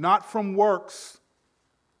 not from works,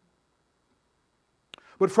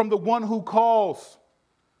 but from the one who calls.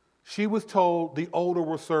 She was told the older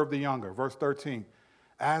will serve the younger. Verse 13,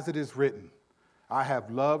 as it is written, I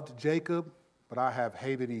have loved Jacob, but I have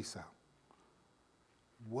hated Esau.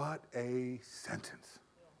 What a sentence.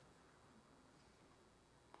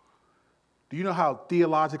 Do you know how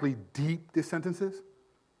theologically deep this sentence is?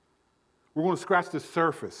 We're going to scratch the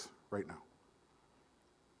surface right now.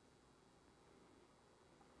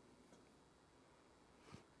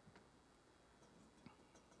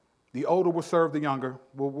 The older will serve the younger.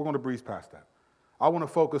 We're going to breeze past that. I want to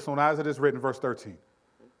focus on, as it is written, verse 13.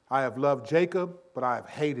 I have loved Jacob, but I have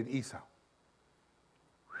hated Esau.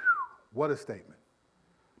 Whew, what a statement.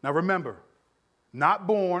 Now remember, not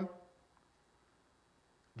born,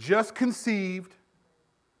 just conceived.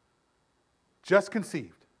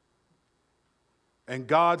 And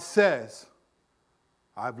God says,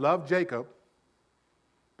 I've loved Jacob,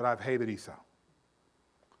 but I've hated Esau.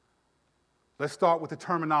 Let's start with the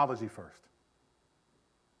terminology first.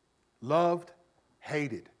 Loved,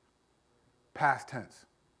 hated, past tense.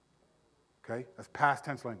 Okay, that's past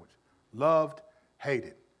tense language. Loved,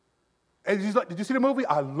 hated. And did you see the movie?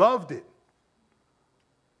 I loved it.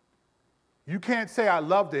 You can't say I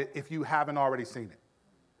loved it if you haven't already seen it,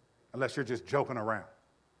 unless you're just joking around.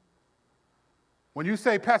 When you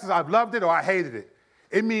say, Pastor, I've loved it or I hated it,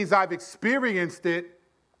 it means I've experienced it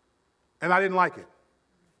and I didn't like it,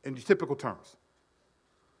 in typical terms.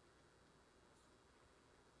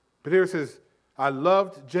 But here it says, I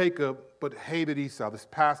loved Jacob but hated Esau. This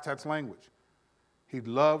past tense language. He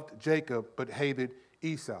loved Jacob but hated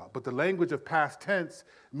Esau. But the language of past tense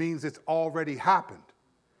means it's already happened.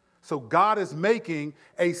 So God is making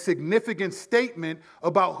a significant statement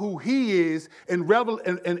about who he is in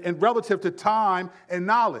relative to time and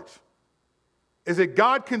knowledge. Is that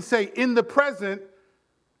God can say in the present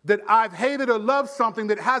that I've hated or loved something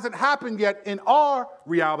that hasn't happened yet in our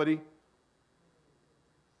reality,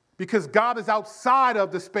 because God is outside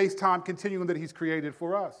of the space-time continuum that he's created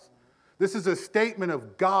for us. This is a statement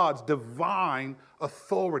of God's divine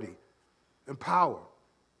authority and power.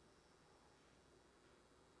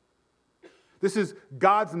 This is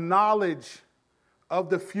God's knowledge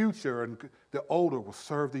of the future, and the older will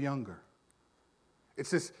serve the younger.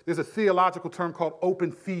 There's a theological term called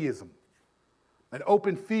open theism. And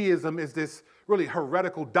open theism is this really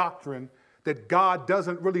heretical doctrine that God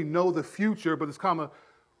doesn't really know the future, but is kind of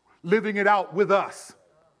living it out with us.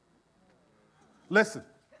 Listen,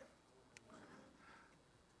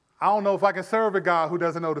 I don't know if I can serve a God who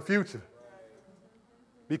doesn't know the future,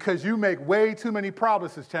 because you make way too many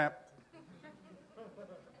promises, champ.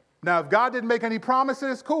 Now, if God didn't make any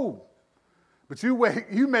promises, cool. But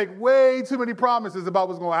you make way too many promises about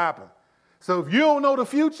what's going to happen. So if you don't know the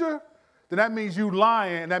future, then that means you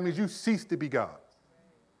lying, and that means you cease to be God.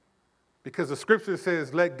 Because the scripture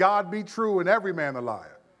says, let God be true and every man a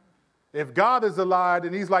liar. If God is a liar,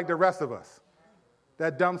 then he's like the rest of us.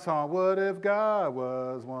 That dumb song, what if God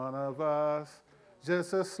was one of us,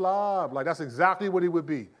 just a slob? Like, that's exactly what he would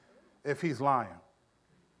be if he's lying.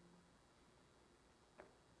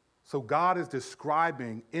 So God is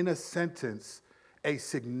describing in a sentence a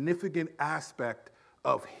significant aspect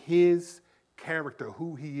of his character,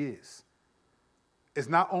 who he is. It's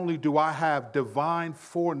not only do I have divine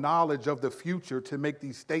foreknowledge of the future to make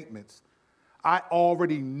these statements, I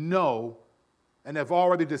already know and have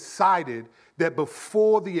already decided that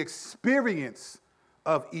before the experience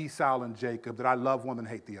of Esau and Jacob, that I love one and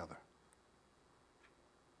hate the other.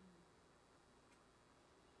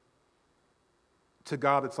 To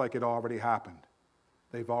God, it's like it already happened.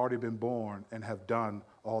 They've already been born and have done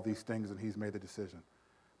all these things, and he's made the decision.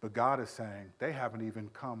 But God is saying, they haven't even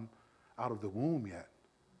come out of the womb yet.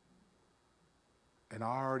 And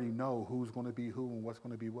I already know who's going to be who and what's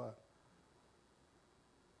going to be what.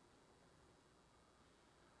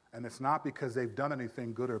 And it's not because they've done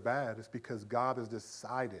anything good or bad. It's because God has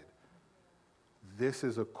decided this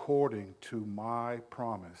is according to my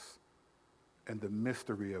promise and the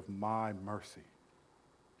mystery of my mercy.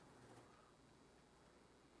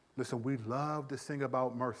 Listen, we love to sing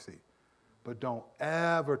about mercy, but don't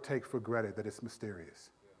ever take for granted that it's mysterious.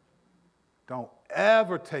 Don't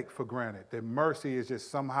ever take for granted that mercy is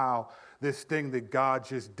just somehow this thing that God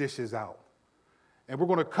just dishes out. And we're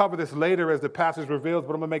going to cover this later as the passage reveals,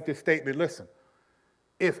 but I'm going to make this statement. Listen,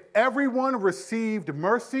 if everyone received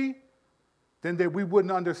mercy, then we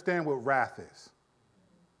wouldn't understand what wrath is.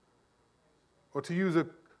 Or to use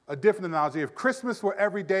a different analogy, if Christmas were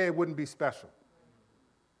every day, it wouldn't be special.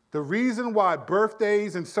 The reason why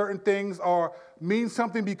birthdays and certain things mean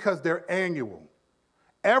something because they're annual.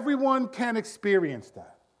 Everyone can experience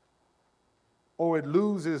that, or it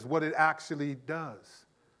loses what it actually does.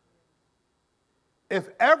 If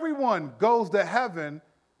everyone goes to heaven,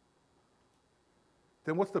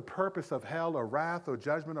 then what's the purpose of hell or wrath or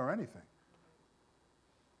judgment or anything?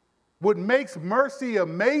 What makes mercy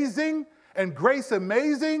amazing and grace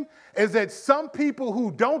amazing is that some people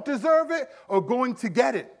who don't deserve it are going to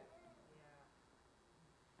get it.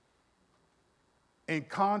 In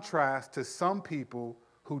contrast to some people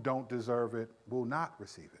who don't deserve it will not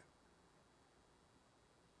receive it.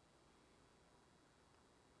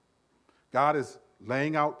 God is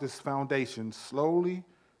laying out this foundation slowly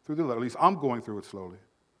through the letter. At least I'm going through it slowly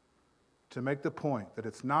to make the point that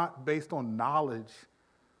it's not based on knowledge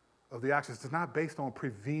of the actions. It's not based on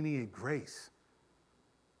prevenient grace.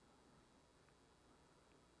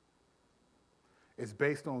 It's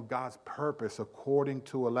based on God's purpose according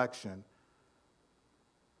to election,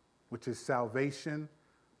 which is salvation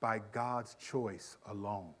by God's choice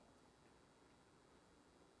alone.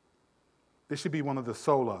 This should be one of the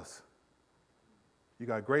solas. You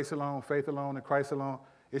got grace alone, faith alone, and Christ alone.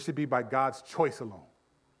 It should be by God's choice alone.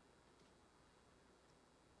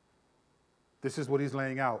 This is what he's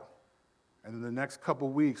laying out. And in the next couple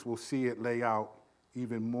weeks, we'll see it lay out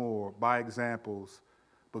even more by examples.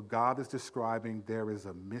 But God is describing there is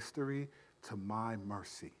a mystery to my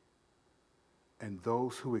mercy. And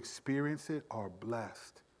those who experience it are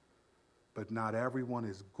blessed. But not everyone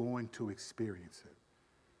is going to experience it.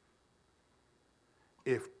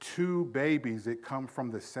 If two babies that come from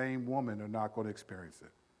the same woman are not going to experience it,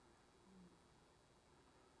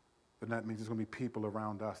 then that means there's going to be people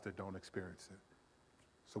around us that don't experience it.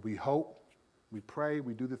 So we hope, we pray,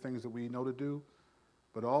 we do the things that we know to do,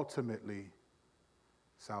 but ultimately,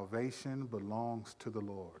 salvation belongs to the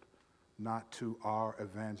Lord, not to our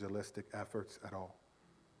evangelistic efforts at all.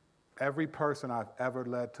 Every person I've ever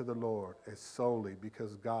led to the Lord is solely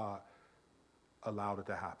because God allowed it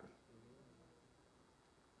to happen.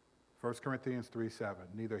 1 Corinthians 3:7,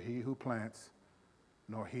 neither he who plants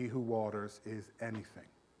nor he who waters is anything,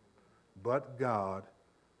 but God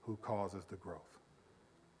who causes the growth.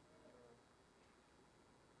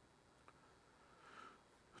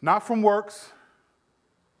 Not from works,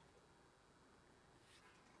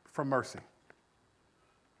 from mercy.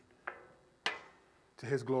 To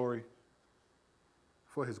his glory,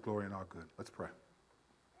 for his glory and our good. Let's pray.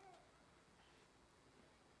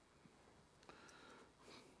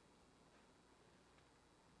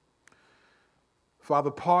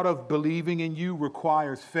 Father, part of believing in you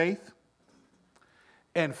requires faith.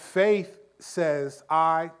 And faith says,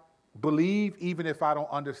 I believe even if I don't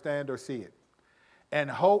understand or see it. And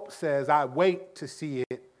hope says, I wait to see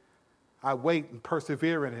it I wait and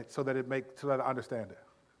persevere in it so that I understand it.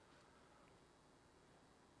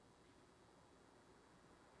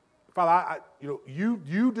 Father,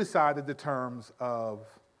 you decided the terms of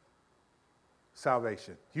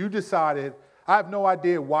salvation. You decided. I have no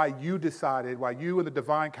idea why you and the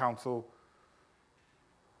divine council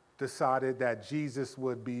decided that Jesus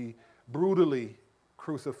would be brutally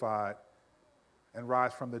crucified and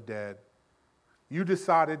rise from the dead. You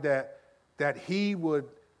decided that he would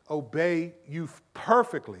obey you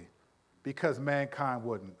perfectly because mankind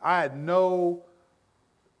wouldn't. I had no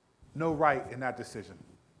right in that decision.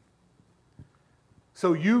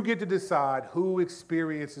 So you get to decide who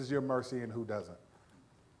experiences your mercy and who doesn't.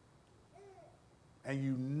 And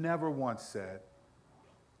you never once said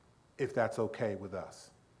if that's okay with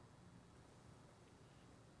us.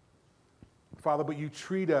 Father, but you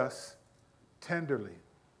treat us tenderly,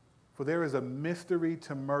 for there is a mystery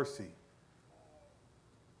to mercy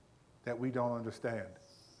that we don't understand.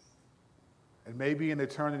 And maybe in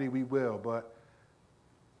eternity we will, but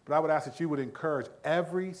I would ask that you would encourage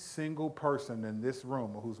every single person in this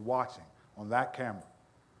room or who's watching on that camera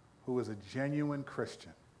who is a genuine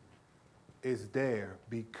Christian is there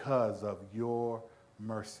because of your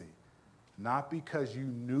mercy. Not because you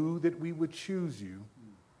knew that we would choose you,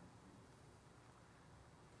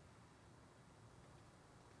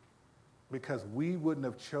 because we wouldn't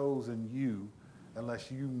have chosen you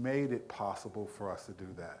unless you made it possible for us to do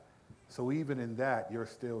that. So even in that, you're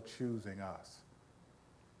still choosing us.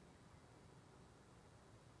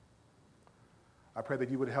 I pray that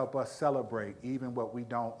you would help us celebrate even what we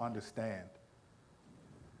don't understand.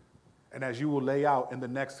 And as you will lay out in the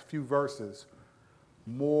next few verses,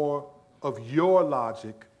 more of your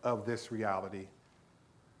logic of this reality,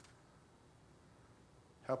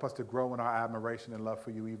 help us to grow in our admiration and love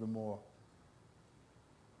for you even more.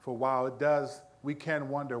 For while it does, we can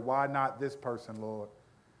wonder, why not this person, Lord?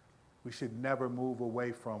 We should never move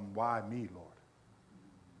away from, why me, Lord?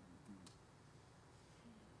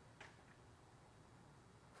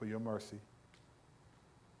 For your mercy,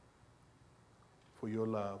 for your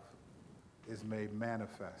love is made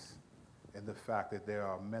manifest in the fact that there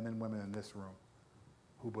are men and women in this room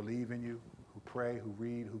who believe in you, who pray, who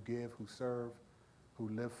read, who give, who serve, who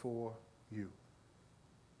live for you.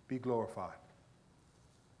 Be glorified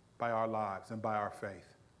by our lives and by our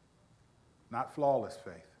faith. Not flawless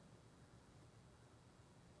faith,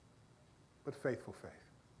 but faithful faith.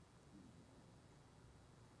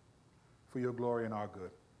 For your glory and our good.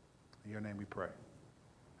 In your name we pray.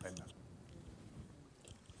 Amen.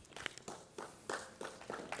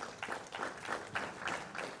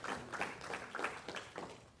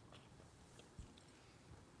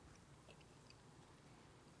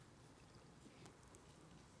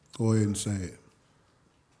 Go ahead and say it.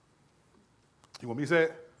 You want me to say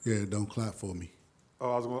it? Yeah, don't clap for me.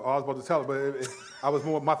 Oh, I was about to tell it,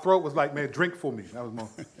 but my throat was like, man, drink for me. That was more.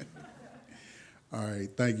 All right,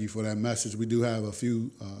 thank you for that message. We do have a few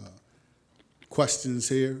questions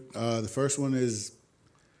here. The first one is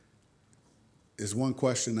one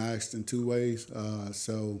question asked in two ways. The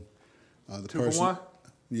Two person, for one?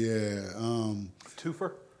 Yeah.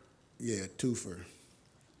 Twofer? Yeah, twofer.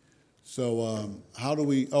 So how do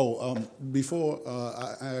we? Before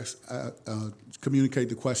I communicate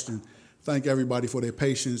the question, thank everybody for their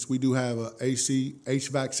patience. We do have a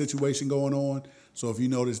HVAC situation going on. So if you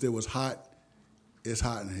noticed it was hot, it's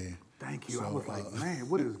hot in here. Thank you. So, I was like, man,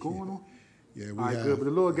 what is going on? Yeah, all right, good. But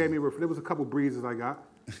the Lord gave me, there was a couple breezes I got.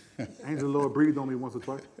 Angel of the Lord breathed on me once or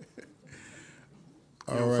twice.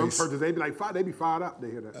 All right. Some churches, they be fired up.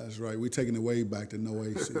 They hear that. That's right. We're taking it way back to no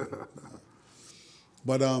AC.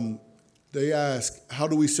 But they ask, how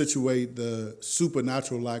do we situate the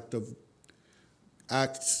supernatural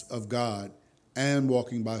acts of God and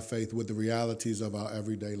walking by faith with the realities of our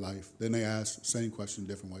everyday life? Then they ask, same question,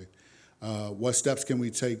 different way. What steps can we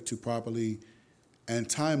take to properly and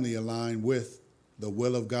timely align with the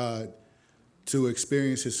will of God to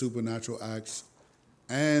experience his supernatural acts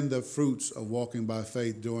and the fruits of walking by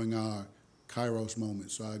faith during our Kairos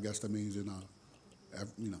moments? So I guess that means in our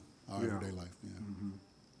everyday life. Yeah. Mm-hmm.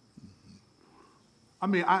 I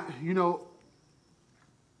mean,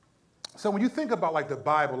 so when you think about like the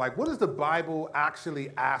Bible, like what does the Bible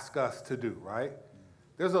actually ask us to do, right?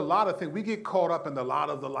 There's a lot of things. We get caught up in a lot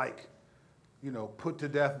of the put to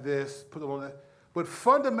death this, put on that. But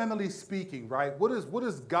fundamentally speaking, right, what is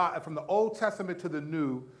God, from the Old Testament to the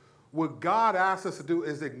New, what God asks us to do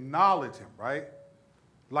is acknowledge him, right?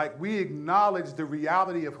 Like we acknowledge the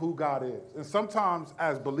reality of who God is. And sometimes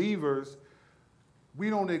as believers, we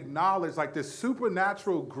don't acknowledge like the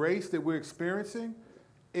supernatural grace that we're experiencing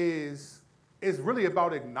is is really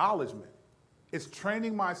about acknowledgement. It's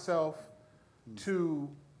training myself to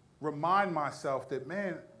remind myself that,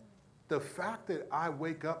 man, the fact that I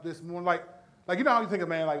wake up this morning, like you know how you think of,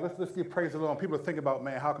 man, like let's give praise to the Lord. And people think about,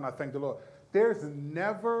 man, how can I thank the Lord? There's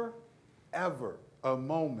never, ever a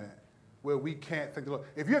moment where we can't thank the Lord.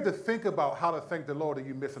 If you have to think about how to thank the Lord, then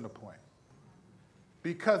you're missing the point.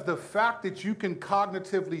 Because the fact that you can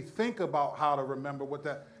cognitively think about how to remember what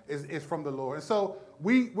that is from the Lord. And so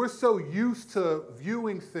we're so used to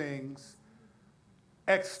viewing things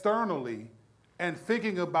externally and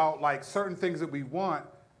thinking about like certain things that we want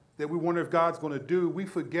that we wonder if God's going to do. We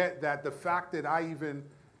forget that the fact that I even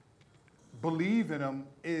believe in him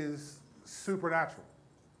is supernatural.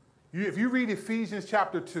 If you read Ephesians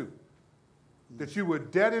chapter 2, that you were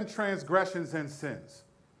dead in transgressions and sins,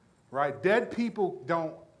 right? Dead people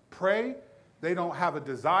don't pray. They don't have a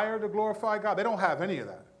desire to glorify God. They don't have any of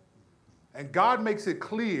that. And God makes it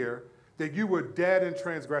clear that you were dead in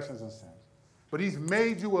transgressions and sins. But he's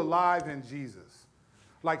made you alive in Jesus.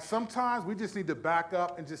 Like sometimes we just need to back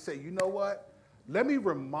up and just say, you know what? Let me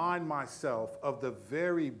remind myself of the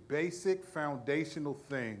very basic foundational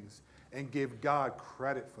things and give God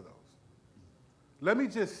credit for those. Let me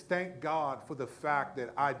just thank God for the fact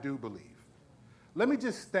that I do believe. Let me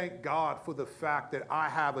just thank God for the fact that I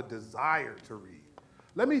have a desire to read.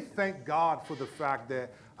 Let me thank God for the fact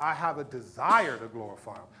that I have a desire to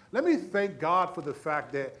glorify him. Let me thank God for the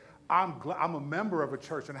fact that I'm a member of a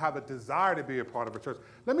church and have a desire to be a part of a church.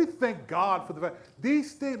 Let me thank God for the fact.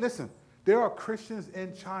 These things, listen, there are Christians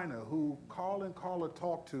in China who Carl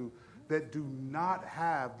talk to that do not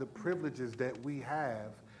have the privileges that we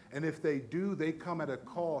have. And if they do, they come at a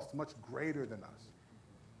cost much greater than us.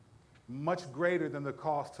 Much greater than the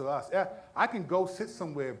cost to us. I can go sit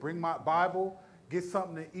somewhere, bring my Bible, get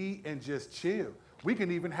something to eat, and just chill. We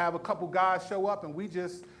can even have a couple guys show up, and we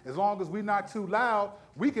just, as long as we're not too loud,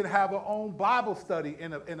 we can have our own Bible study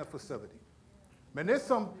in a facility. Man, there's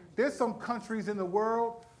some countries in the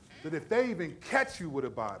world that if they even catch you with a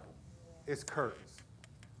Bible, it's curtains.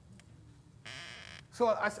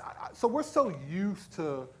 So we're so used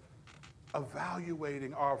to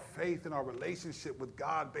evaluating our faith and our relationship with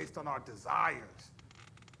God based on our desires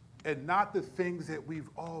and not the things that we've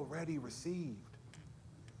already received.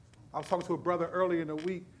 I was talking to a brother earlier in the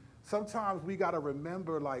week. Sometimes we got to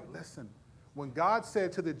remember, like, listen, when God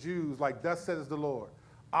said to the Jews, like, thus says the Lord,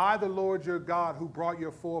 I, the Lord your God, who brought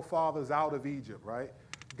your forefathers out of Egypt, right?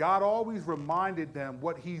 God always reminded them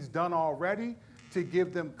what he's done already to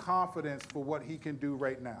give them confidence for what he can do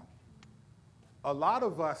right now. A lot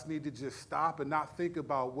of us need to just stop and not think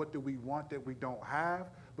about what do we want that we don't have,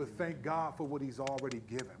 but thank God for what he's already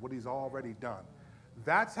given, what he's already done.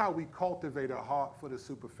 That's how we cultivate a heart for the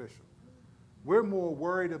superficial. We're more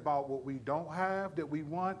worried about what we don't have that we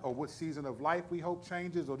want, or what season of life we hope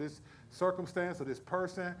changes, or this circumstance, or this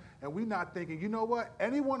person, and we're not thinking, you know what?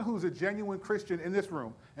 Anyone who's a genuine Christian in this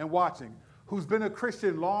room and watching, who's been a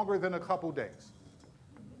Christian longer than a couple days.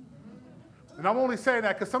 And I'm only saying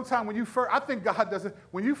that because sometimes when you first, I think God doesn't,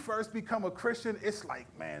 when you first become a Christian, it's like,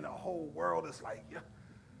 man, the whole world is like, yeah,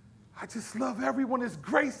 I just love everyone. There's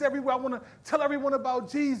grace everywhere. I want to tell everyone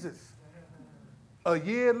about Jesus. A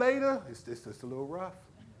year later, it's just a little rough.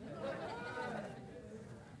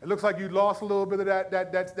 It looks like you lost a little bit of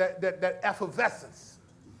that effervescence.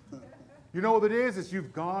 You know what it is? It's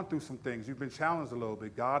you've gone through some things. You've been challenged a little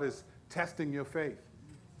bit. God is testing your faith.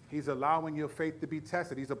 He's allowing your faith to be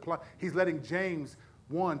tested. He's letting James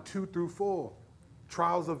 1, 2 through 4,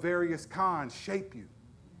 trials of various kinds, shape you.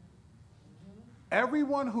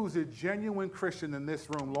 Everyone who's a genuine Christian in this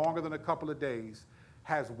room longer than a couple of days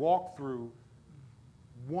has walked through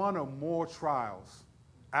one or more trials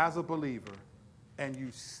as a believer, and you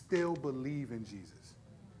still believe in Jesus.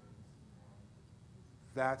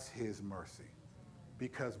 That's his mercy.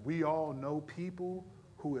 Because we all know people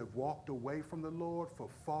who have walked away from the Lord for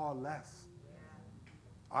far less.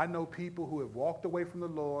 I know people who have walked away from the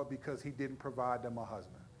Lord because he didn't provide them a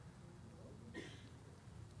husband.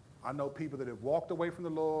 I know people that have walked away from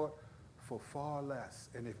the Lord for far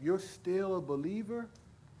less. And if you're still a believer,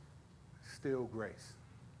 still grace.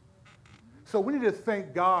 So we need to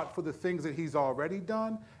thank God for the things that he's already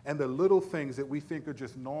done and the little things that we think are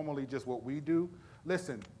just normally just what we do.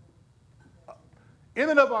 Listen, in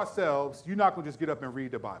and of ourselves, you're not going to just get up and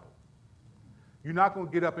read the Bible. You're not going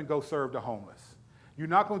to get up and go serve the homeless. You're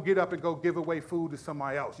not going to get up and go give away food to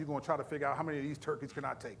somebody else. You're going to try to figure out how many of these turkeys can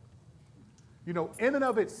I take. You know, in and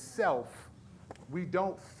of itself, we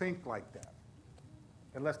don't think like that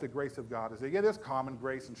unless the grace of God is there. Yeah, there's common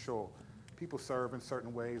grace, and sure, people serve in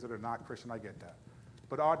certain ways that are not Christian. I get that.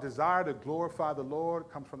 But our desire to glorify the Lord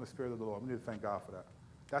comes from the Spirit of the Lord. We need to thank God for that.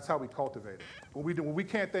 That's how we cultivate it. When we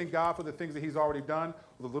can't thank God for the things that he's already done,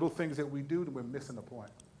 or the little things that we do, then we're missing the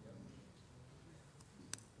point.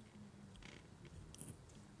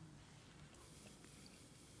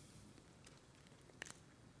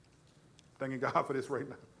 Thanking God for this right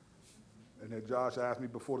now. And then Josh asked me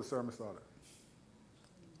before the sermon started.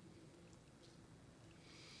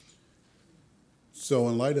 So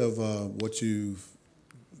in light of what you've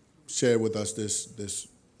shared with us this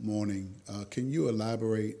morning, can you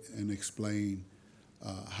elaborate and explain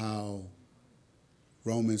how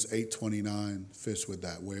Romans 8:29 fits with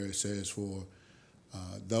that, where it says, for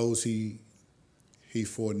those he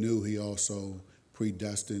foreknew, he also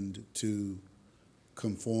predestined to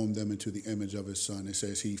conform them into the image of his son. It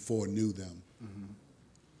says he foreknew them. Mm-hmm.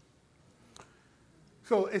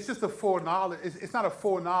 So it's just a foreknowledge. It's not a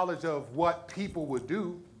foreknowledge of what people would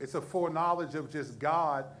do. It's a foreknowledge of just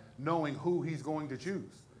God knowing who he's going to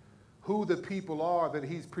choose, who the people are that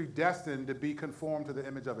he's predestined to be conformed to the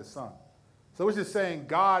image of his son. So it's just saying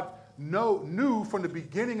God knew from the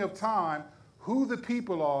beginning of time who the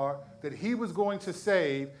people are that he was going to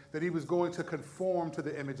save, that he was going to conform to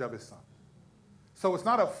the image of his son. So it's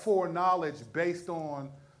not a foreknowledge based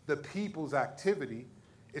on the people's activity.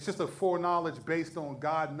 It's just a foreknowledge based on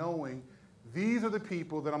God knowing these are the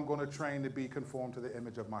people that I'm going to train to be conformed to the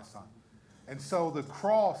image of my son. And so the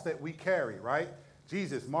cross that we carry, right?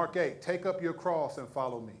 Jesus, Mark 8, take up your cross and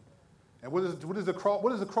follow me. And what does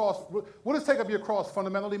take up your cross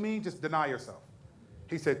fundamentally mean? Just deny yourself.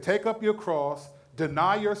 He said, take up your cross,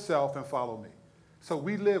 deny yourself, and follow me. So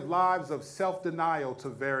we live lives of self-denial to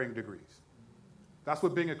varying degrees. That's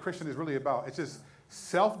what being a Christian is really about. It's just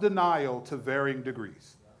self-denial to varying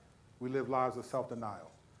degrees. We live lives of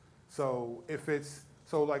self-denial. So it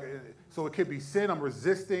could be sin. I'm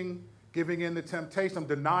resisting giving in to temptation. I'm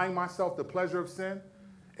denying myself the pleasure of sin.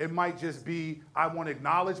 It might just be I want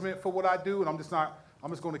acknowledgement for what I do, and I'm just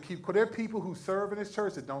going to keep. Because there are people who serve in this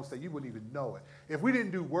church that don't say, you wouldn't even know it. If we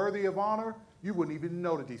didn't do worthy of honor, you wouldn't even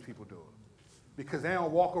know that these people do it. Because they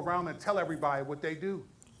don't walk around and tell everybody what they do.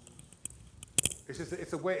 It's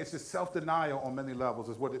just self-denial on many levels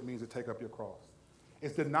is what it means to take up your cross.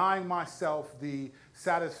 It's denying myself the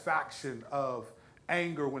satisfaction of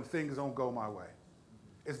anger when things don't go my way.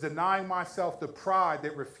 It's denying myself the pride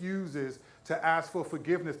that refuses to ask for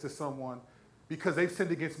forgiveness to someone because they've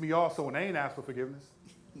sinned against me also and they ain't asked for forgiveness.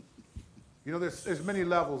 You know, there's many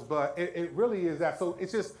levels, but it really is that. So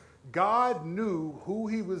it's just God knew who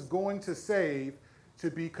he was going to save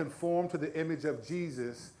to be conformed to the image of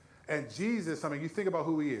Jesus. And Jesus, I mean, you think about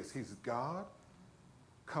who he is. He's God,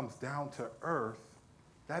 comes down to earth.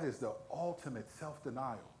 That is the ultimate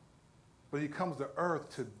self-denial. But he comes to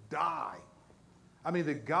earth to die. I mean,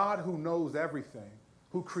 the God who knows everything,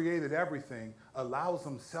 who created everything, allows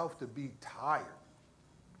himself to be tired.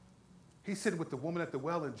 He's sitting with the woman at the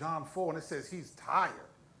well in John 4, and it says he's tired.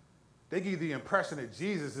 They give you the impression that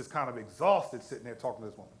Jesus is kind of exhausted sitting there talking to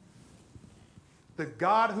this woman. The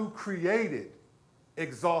God who created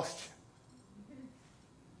exhaustion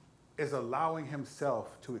is allowing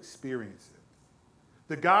himself to experience it.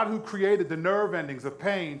 The God who created the nerve endings of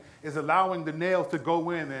pain is allowing the nails to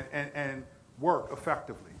go in and work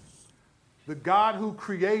effectively. The God who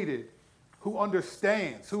created, who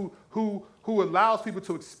understands, who allows people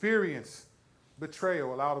to experience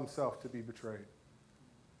betrayal, allowed himself to be betrayed.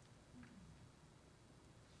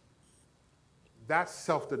 That's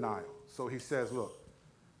self-denial. So he says, look,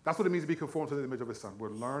 that's what it means to be conformed to the image of his son. We're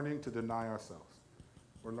learning to deny ourselves.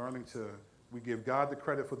 We give God the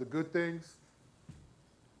credit for the good things,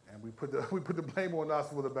 and we put the blame on us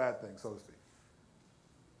for the bad things, so to speak.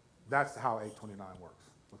 That's how 829 works,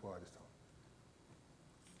 with what I just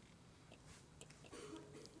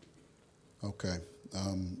told. Okay.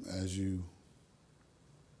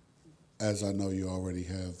 As I know you already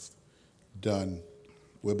have done,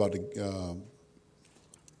 we're about to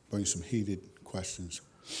bring some heated questions,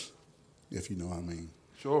 if you know what I mean.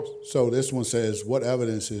 Sure. So this one says, what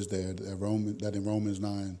evidence is there that in Romans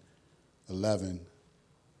 9:11,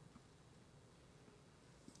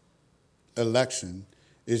 election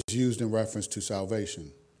is used in reference to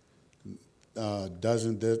salvation?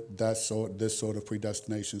 Doesn't this sort of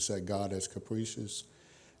predestination set God as capricious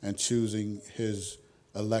and choosing his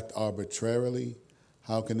elect arbitrarily?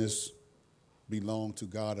 How can this belong to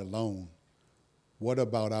God alone? What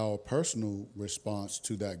about our personal response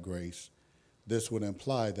to that grace? This would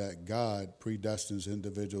imply that God predestines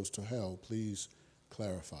individuals to hell. Please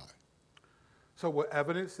clarify. So what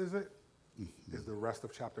evidence is it? Mm-hmm. Is the rest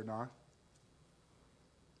of chapter 9.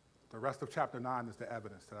 The rest of chapter 9 is the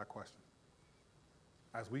evidence to that question.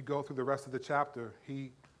 As we go through the rest of the chapter,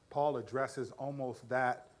 Paul addresses almost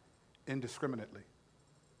that indiscriminately.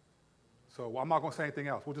 So I'm not going to say anything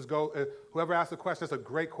else. We'll just go. Whoever asked the question, it's a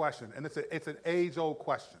great question, and it's an age-old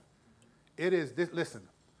question. It is this. Listen,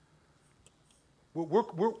 we're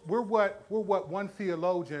what one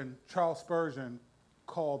theologian, Charles Spurgeon,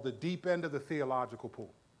 called the deep end of the theological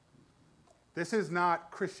pool. This is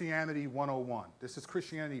not Christianity 101. This is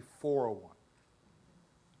Christianity 401.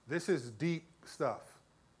 This is deep stuff.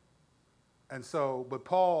 And so, but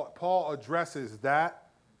Paul addresses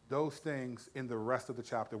those things in the rest of the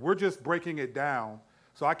chapter. We're just breaking it down.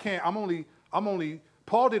 So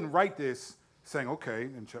Paul didn't write this saying, okay,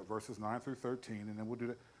 in verses 9 through 13, and then we'll do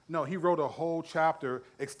that. No, he wrote a whole chapter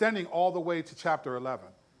extending all the way to chapter 11.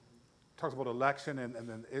 Talks about election and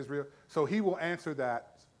then Israel. So he will answer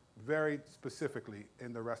that very specifically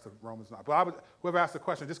in the rest of Romans 9. But whoever asked the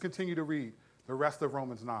question, just continue to read the rest of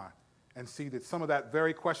Romans 9 and see that some of that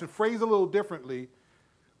very question, phrased a little differently,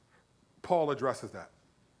 Paul addresses that.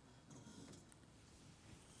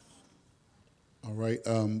 All right.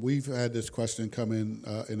 We've had this question come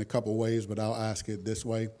in a couple ways, but I'll ask it this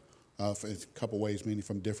way. It's a couple ways, meaning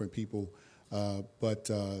from different people. But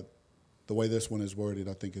the way this one is worded,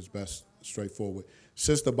 I think is best straightforward.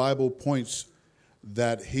 Since the Bible points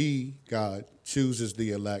that he, God, chooses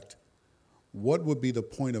the elect, what would be the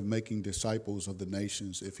point of making disciples of the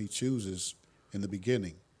nations if he chooses in the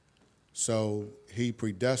beginning? So he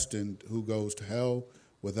predestined who goes to hell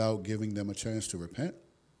without giving them a chance to repent?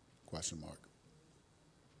 Question mark.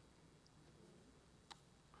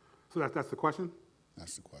 So that's the question?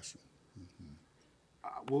 That's the question.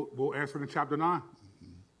 We'll answer it in chapter 9.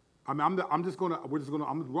 I mean, I'm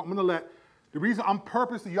gonna let, the reason I'm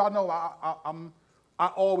purposely, y'all know I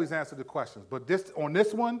always answer the questions, but on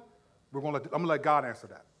this one, I'm gonna let God answer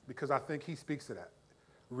that because I think he speaks to that.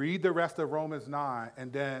 Read the rest of Romans 9,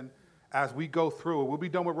 and then as we go through it, we'll be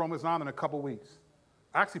done with Romans 9 in a couple weeks.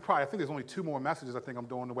 Actually, I think there's only 2 more messages I think I'm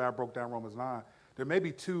doing the way I broke down Romans 9. There may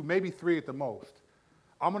be 2, maybe 3 at the most.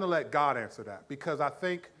 I'm gonna let God answer that because I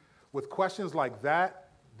think with questions like that,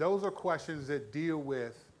 those are questions that deal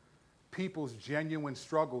with people's genuine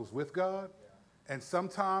struggles with God. Yeah. And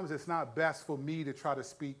sometimes it's not best for me to try to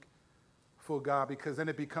speak for God because then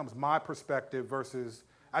it becomes my perspective versus,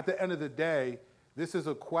 at the end of the day, this is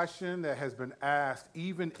a question that has been asked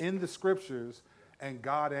even in the scriptures, and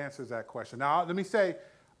God answers that question. Now, let me say,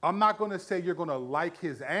 I'm not going to say you're going to like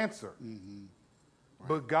his answer, right.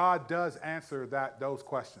 But God does answer those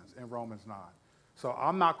questions in Romans 9. So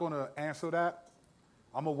I'm not going to answer that.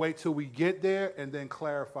 I'm going to wait till we get there and then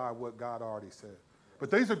clarify what God already said.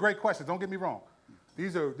 But these are great questions. Don't get me wrong.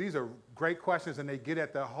 These are great questions, and they get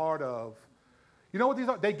at the heart of, you know what these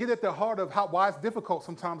are? They get at the heart of why it's difficult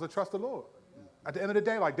sometimes to trust the Lord. At the end of the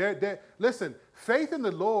day, like listen, faith in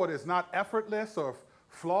the Lord is not effortless or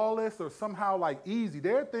flawless or somehow like easy.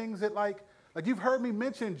 There are things that like you've heard me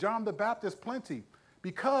mention John the Baptist plenty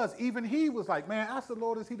because even he was like, man, ask the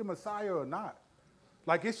Lord, is he the Messiah or not?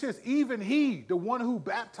 Like, it's just even he, the one who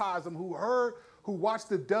baptized him, who watched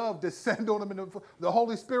the dove descend on him, the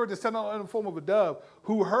Holy Spirit descend on him in the form of a dove,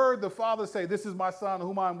 who heard the Father say, this is my son,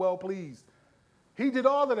 whom I am well pleased. He did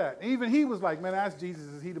all of that. Even he was like, man, ask Jesus,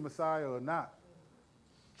 is he the Messiah or not?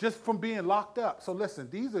 Just from being locked up. So listen,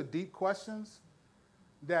 these are deep questions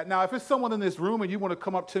that, now, if it's someone in this room and you want to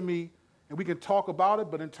come up to me and we can talk about it,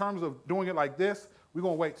 but in terms of doing it like this, we're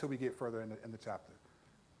going to wait till we get further in the chapter.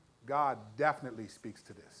 God definitely speaks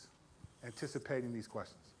to this, anticipating these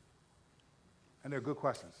questions. And they're good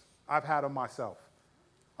questions. I've had them myself.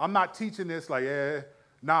 I'm not teaching this like,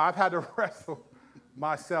 I've had to wrestle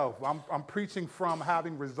myself. I'm preaching from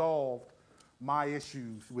having resolved my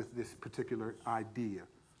issues with this particular idea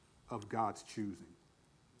of God's choosing.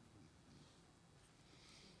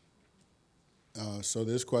 So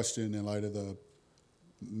this question, in light of the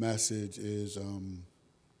message, is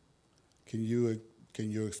can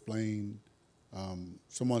you explain,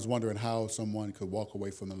 someone's wondering how someone could walk away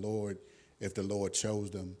from the Lord if the Lord chose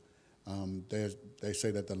them. They say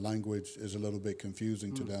that the language is a little bit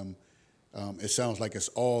confusing to them. It sounds like it's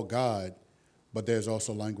all God, but there's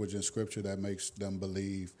also language in Scripture that makes them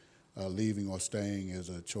believe leaving or staying is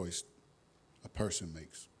a choice a person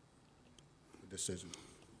makes, a decision.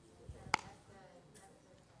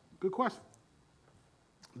 Good question.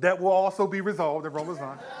 That will also be resolved in Romans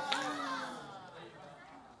 9.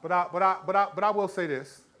 But I will say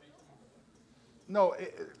this. No,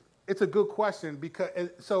 it's a good question because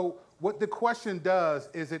so what the question does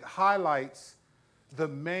is it highlights the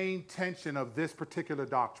main tension of this particular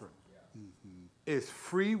doctrine is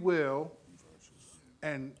free will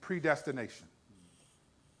and predestination.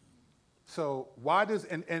 So why does,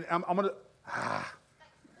 and I'm going to,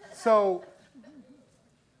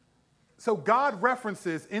 so God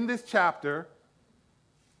references in this chapter,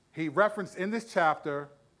 he referenced in this chapter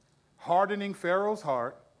hardening Pharaoh's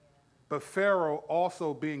heart, but Pharaoh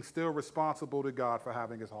also being still responsible to God for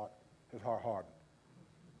having his heart hardened.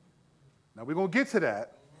 Now we're going to get to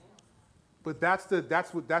that, but that's kind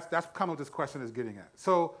of what this question is getting at.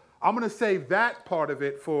 So I'm going to save that part of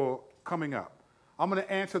it for coming up. I'm going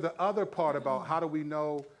to answer the other part about how do we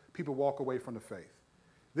know people walk away from the faith.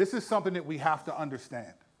 This is something that we have to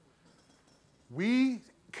understand. We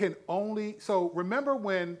can only, so remember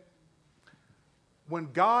when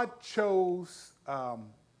God chose,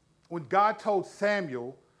 when God told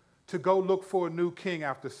Samuel to go look for a new king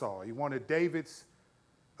after Saul. He wanted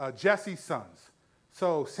Jesse's sons.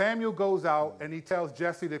 So Samuel goes out and he tells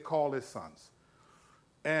Jesse to call his sons.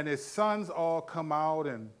 And his sons all come out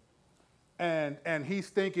and he's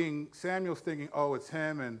thinking, Samuel's thinking, oh, it's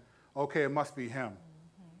him, and okay, it must be him.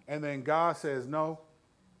 Mm-hmm. And then God says, no.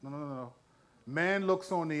 Man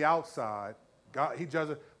looks on the outside, he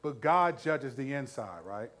judges, but God judges the inside,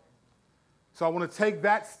 right? So I want to take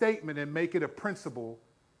that statement and make it a principle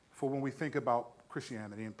for when we think about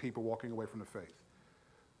Christianity and people walking away from the faith.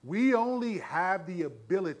 We only have the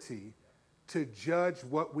ability to judge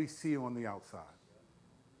what we see on the outside.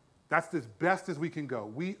 That's as best as we can go.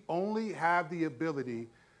 We only have the ability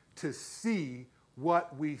to see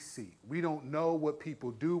what we see. We don't know what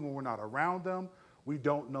people do when we're not around them. We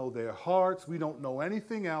don't know their hearts. We don't know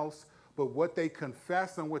anything else but what they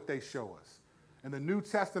confess and what they show us. In the New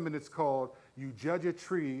Testament, it's called, you judge a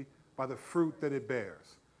tree by the fruit that it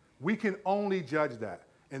bears. We can only judge that.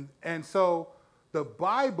 And so the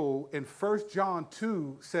Bible in 1 John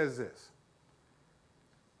 2 says this.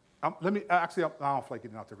 I don't feel like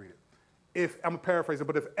getting out to read it. I'm paraphrasing,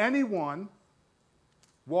 but if anyone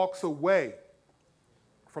walks away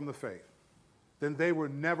from the faith, then they were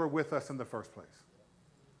never with us in the first place.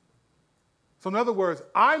 So in other words,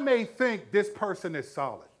 I may think this person is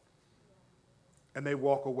solid, and they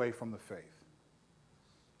walk away from the faith.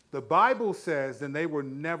 The Bible says then they were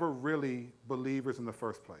never really believers in the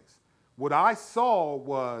first place. What I saw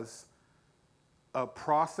was a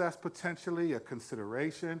process potentially, a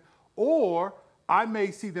consideration, or I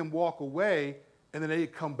may see them walk away and then they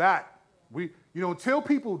come back. Until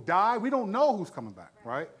people die, we don't know who's coming back,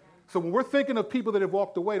 right? So when we're thinking of people that have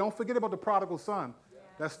walked away, don't forget about the prodigal son,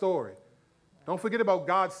 that story. Don't forget about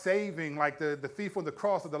God saving, like the thief on the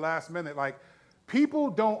cross at the last minute. Like, people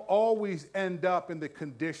don't always end up in the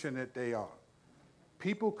condition that they are.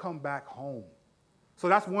 People come back home. So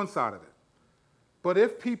that's one side of it. But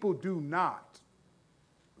if people do not,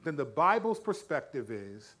 then the Bible's perspective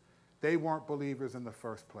is they weren't believers in the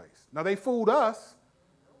first place. Now, they fooled us,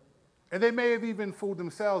 and they may have even fooled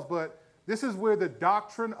themselves, but this is where the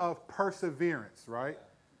doctrine of perseverance, right,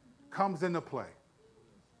 comes into play.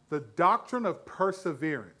 The doctrine of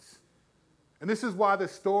perseverance. And this is why the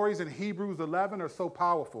stories in Hebrews 11 are so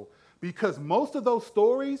powerful, because most of those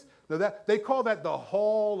stories, they call that the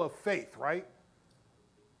hall of faith, right?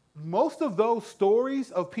 Most of those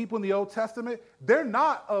stories of people in the Old Testament, they're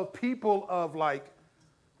not of people of like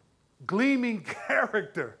gleaming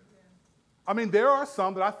character. I mean, there are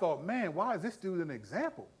some that I thought, man, why is this dude an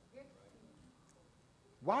example?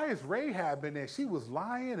 Why is Rahab in there? She was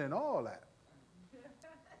lying and all that.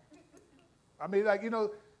 I mean,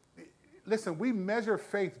 listen, we measure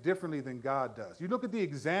faith differently than God does. You look at the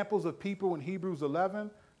examples of people in Hebrews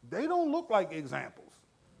 11, they don't look like examples.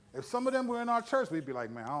 If some of them were in our church, we'd be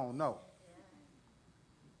like, man, I don't know.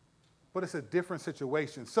 But it's a different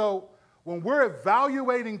situation. So when we're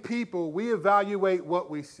evaluating people, we evaluate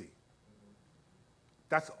what we see.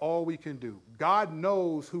 That's all we can do. God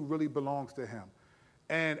knows who really belongs to him.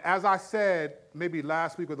 And as I said, maybe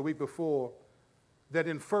last week or the week before, that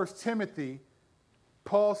in 1 Timothy,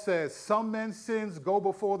 Paul says, some men's sins go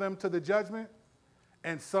before them to the judgment,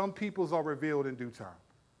 and some people's are revealed in due time.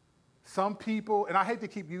 Some people, and I hate to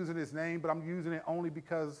keep using his name, but I'm using it only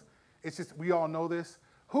because it's just, we all know this.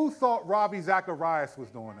 Who thought Ravi Zacharias was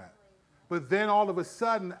doing that? But then all of a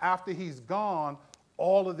sudden, after he's gone,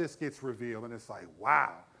 all of this gets revealed, and it's like,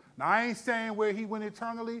 wow. Now, I ain't saying where he went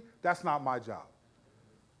eternally. That's not my job.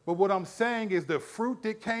 But what I'm saying is the fruit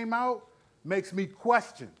that came out makes me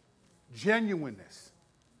question genuineness.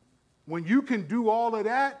 When you can do all of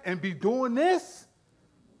that and be doing this,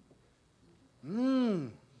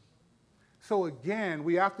 So again,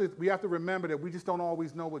 we have to remember that we just don't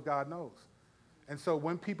always know what God knows. And so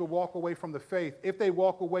when people walk away from the faith, if they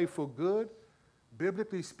walk away for good,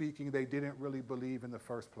 biblically speaking, they didn't really believe in the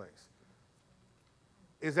first place.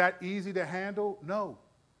 Is that easy to handle? No.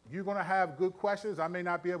 You're going to have good questions. I may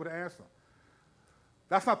not be able to answer them.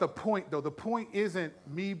 That's not the point, though. The point isn't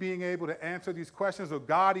me being able to answer these questions or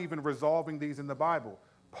God even resolving these in the Bible.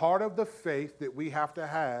 Part of the faith that we have to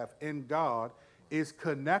have in God is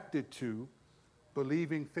connected to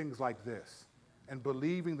believing things like this and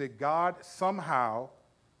believing that God somehow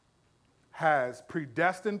has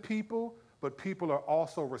predestined people, but people are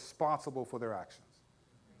also responsible for their actions.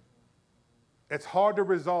 It's hard to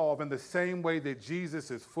resolve in the same way that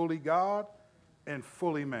Jesus is fully God and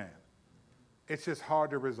fully man. It's just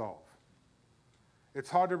hard to resolve. It's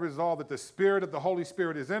hard to resolve that the Spirit of the Holy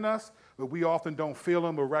Spirit is in us, but we often don't feel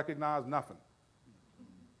Him or recognize nothing.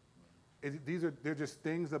 They're just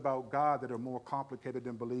things about God that are more complicated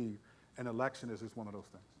than believe, and election is just one of those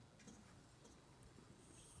things.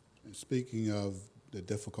 And speaking of the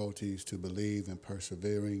difficulties to believe and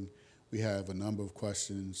persevering, we have a number of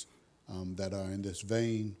questions that are in this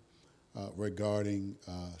vein regarding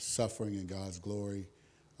suffering and God's glory,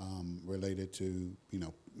 related to,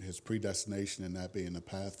 His predestination and that being the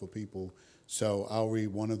path for people. So I'll read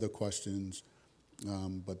one of the questions,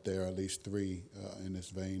 but there are at least three in this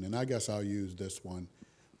vein. And I guess I'll use this one.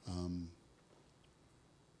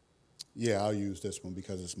 I'll use this one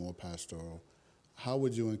because it's more pastoral. How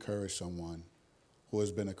would you encourage someone who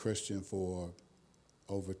has been a Christian for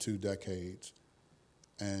over 2 decades,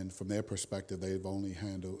 and from their perspective, they've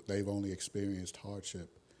only experienced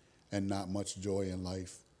hardship and not much joy in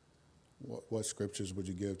life? What scriptures would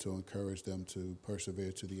you give to encourage them to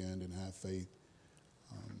persevere to the end and have faith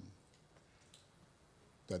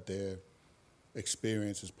that their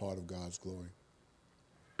experience is part of God's glory?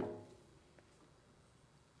 I'll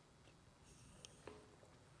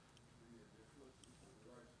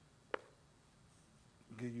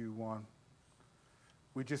give you one.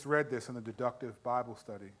 We just read this in the deductive Bible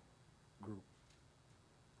study group.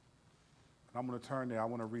 And I'm going to turn there. I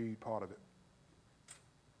want to read part of it.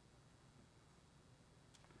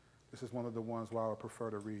 This is one of the ones where I would prefer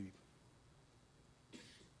to read.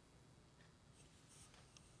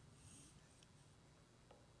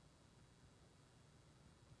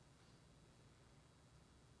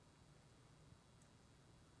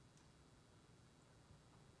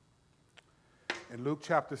 In Luke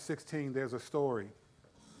chapter 16, there's a story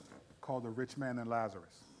called the rich man and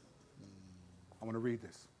Lazarus. I want to read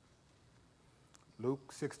this.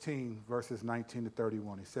 Luke 16, verses 19 to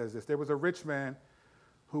 31. He says this: There was a rich man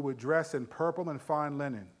who would dress in purple and fine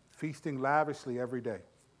linen, feasting lavishly every day.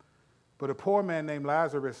 But a poor man named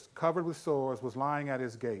Lazarus, covered with sores, was lying at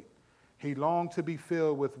his gate. He longed to be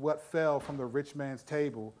filled with what fell from the rich man's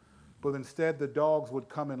table, but instead the dogs would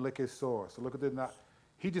come and lick his sores. So look at this.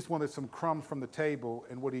 He just wanted some crumbs from the table,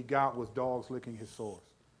 and what he got was dogs licking his sores.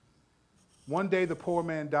 One day the poor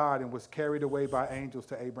man died and was carried away by angels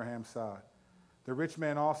to Abraham's side. The rich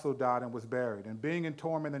man also died and was buried. And being in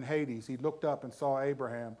torment in Hades, he looked up and saw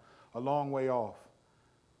Abraham a long way off,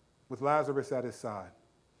 with Lazarus at his side.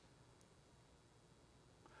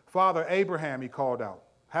 Father Abraham, he called out,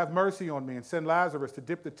 have mercy on me and send Lazarus to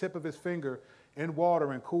dip the tip of his finger in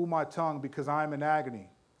water and cool my tongue, because I am in agony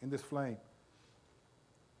in this flame.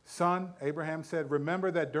 Son, Abraham said, remember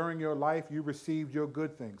that during your life you received your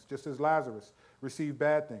good things, just as Lazarus received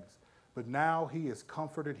bad things. But now he is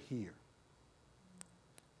comforted here,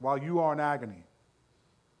 while you are in agony.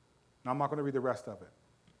 Now, I'm not going to read the rest of it.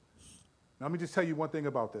 Now, let me just tell you one thing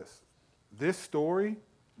about this. This story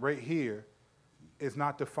right here is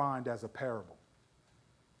not defined as a parable.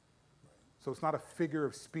 So it's not a figure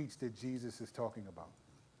of speech that Jesus is talking about.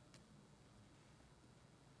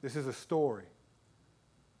 This is a story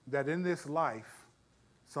that in this life,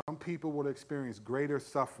 some people will experience greater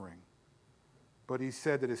suffering. But he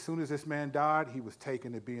said that as soon as this man died, he was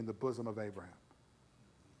taken to be in the bosom of Abraham.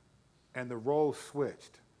 And the roles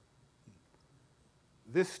switched.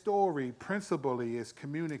 This story principally is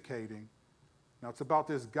communicating. Now, it's about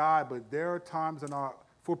this guy, but there are times there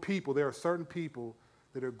are certain people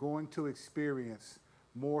that are going to experience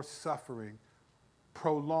more suffering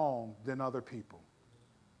prolonged than other people.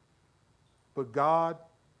 But God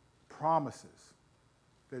promises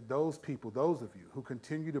that those people, those of you who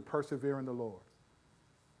continue to persevere in the Lord,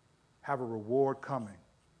 have a reward coming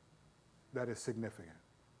that is significant.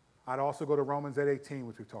 I'd also go to Romans 8:18,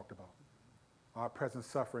 which we've talked about. Our present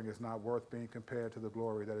suffering is not worth being compared to the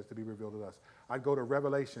glory that is to be revealed to us. I'd go to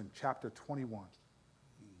Revelation chapter 21,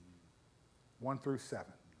 1 through 7,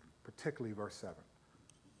 particularly verse 7.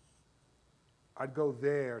 I'd go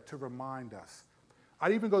there to remind us.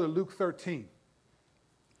 I'd even go to Luke 13.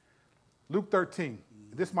 Luke 13.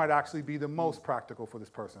 This might actually be the most practical for this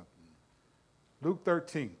person. Luke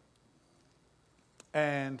 13.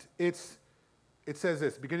 And it's It says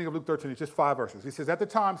this, beginning of Luke 13, it's just 5 verses. He says, at the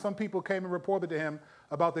time, some people came and reported to him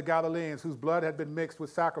about the Galileans whose blood had been mixed with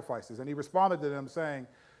sacrifices. And he responded to them saying,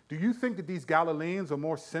 do you think that these Galileans are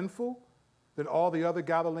more sinful than all the other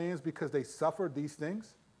Galileans because they suffered these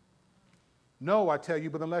things? No, I tell you,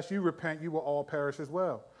 but unless you repent, you will all perish as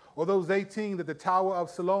well. Or those 18 that the Tower of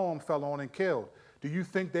Siloam fell on and killed, do you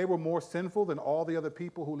think they were more sinful than all the other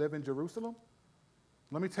people who live in Jerusalem?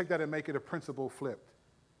 Let me take that and make it a principle flipped.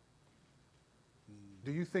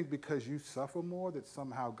 Do you think because you suffer more that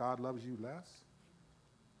somehow God loves you less?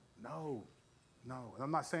 No. And I'm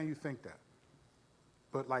not saying you think that.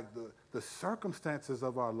 But like the circumstances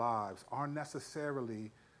of our lives aren't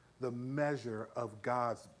necessarily the measure of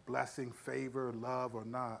God's blessing, favor, love, or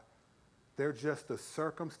not. They're just the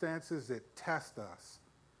circumstances that test us.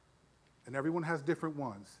 And everyone has different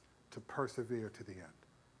ones to persevere to the end.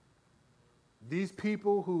 These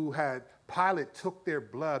people who had Pilate took their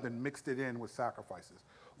blood and mixed it in with sacrifices,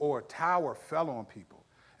 or a tower fell on people.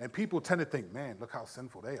 And people tend to think, man, look how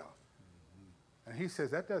sinful they are. Mm-hmm. And he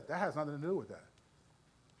says that has nothing to do with that.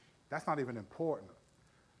 That's not even important.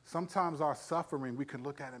 Sometimes our suffering, we can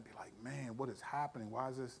look at it and be like, man, what is happening? Why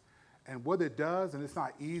is this? And what it does, and it's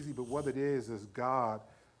not easy, but what it is God,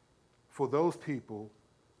 for those people,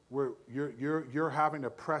 where you're having to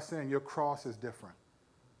press in, your cross is different.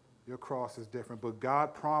 Your cross is different. But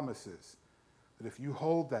God promises that if you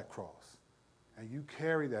hold that cross and you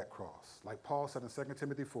carry that cross, like Paul said in 2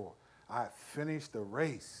 Timothy 4, I have finished the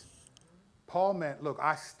race. Paul meant, look,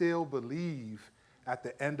 I still believe at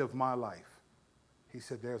the end of my life. He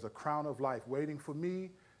said, there's a crown of life waiting for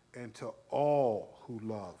me and to all who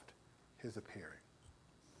loved his appearing.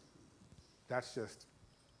 That's just,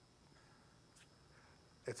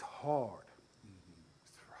 it's hard.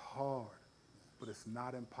 It's hard. But it's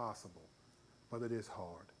not impossible, but it is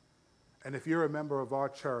hard. And if you're a member of our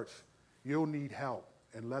church, you'll need help,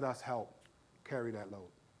 and let us help carry that load.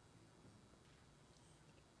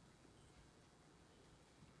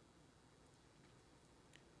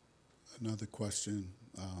 Another question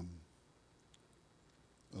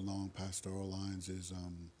along pastoral lines is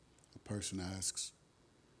a person asks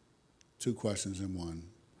two questions in one,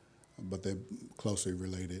 but they're closely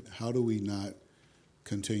related. How do we not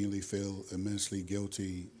continually feel immensely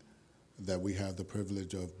guilty that we have the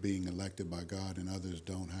privilege of being elected by God and others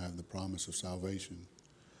don't have the promise of salvation?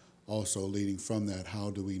 Also, leading from that, how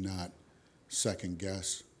do we not second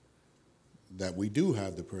guess that we do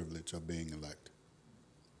have the privilege of being elected?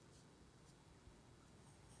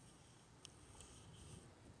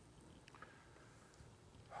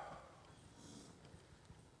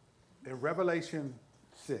 In Revelation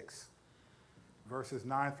 6, verses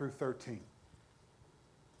 9 through 13,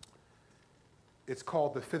 it's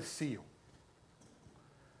called the fifth seal.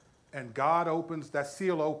 And God opens, that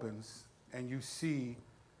seal opens, and you see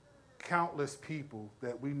countless people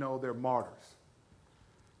that we know they're martyrs.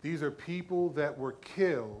 These are people that were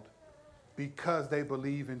killed because they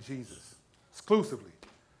believe in Jesus, exclusively.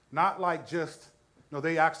 Not like just, no,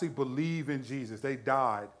 they actually believe in Jesus. They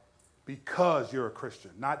died because you're a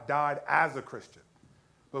Christian, not died as a Christian,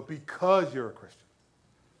 but because you're a Christian.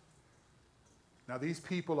 Now, these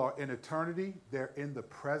people are in eternity. They're in the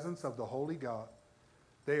presence of the Holy God.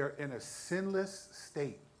 They are in a sinless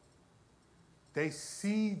state. They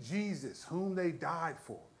see Jesus, whom they died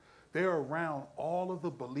for. They're around all of the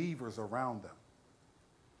believers around them.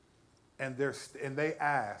 And they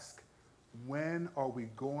ask, when are we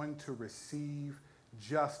going to receive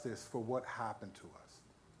justice for what happened to us?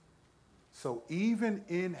 So even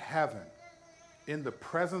in heaven, in the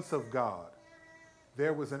presence of God,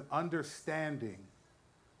 there was an understanding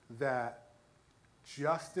that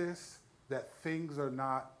justice, that things are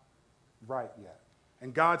not right yet.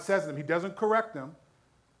 And God says to them, he doesn't correct them,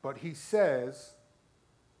 but he says,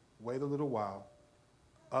 wait a little while.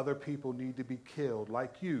 Other people need to be killed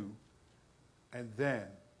like you, and then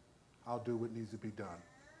I'll do what needs to be done.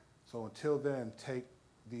 So until then, take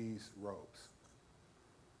these robes.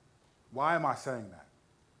 Why am I saying that?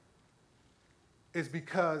 It's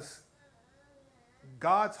because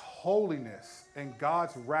God's holiness and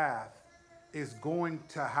God's wrath is going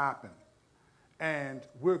to happen. And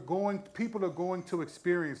people are going to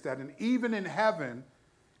experience that. And even in heaven,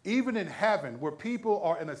 where people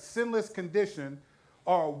are in a sinless condition,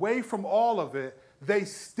 are away from all of it, they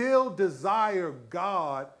still desire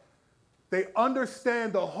God. They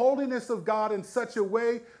understand the holiness of God in such a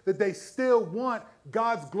way that they still want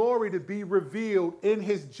God's glory to be revealed in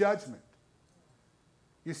his judgment.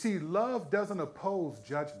 You see, love doesn't oppose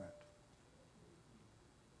judgment.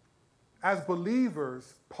 As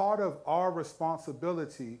believers, part of our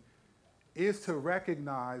responsibility is to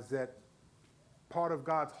recognize that part of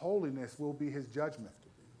God's holiness will be his judgment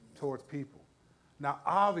towards people. Now,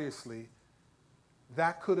 obviously,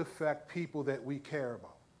 that could affect people that we care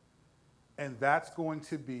about. And that's going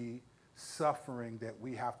to be suffering that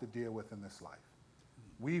we have to deal with in this life.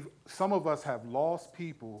 Some of us have lost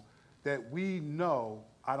people that we know,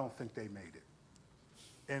 I don't think they made it.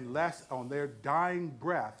 Unless on their dying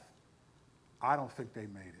breath, I don't think they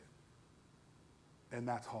made it. And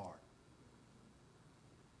that's hard.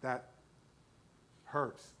 That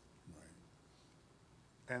hurts.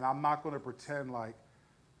 Right. And I'm not going to pretend like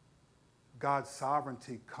God's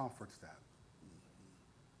sovereignty comforts that.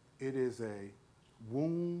 It is a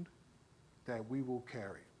wound that we will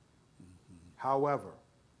carry. However,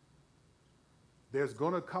 there's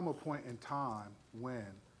going to come a point in time when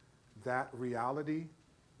that reality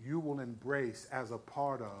you will embrace as a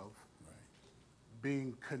part of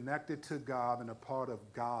being connected to God and a part of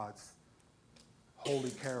God's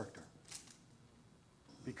holy character.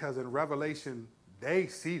 Because in Revelation, they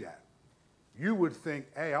see that. You would think,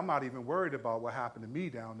 hey, I'm not even worried about what happened to me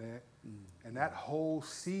down there. And that whole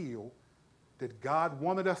seal that God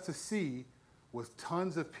wanted us to see was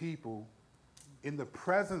tons of people in the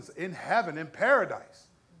presence, in heaven, in paradise.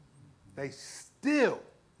 They still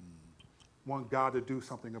want God to do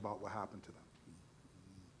something about what happened to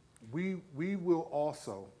them. We will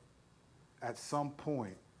also, at some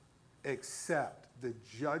point, accept the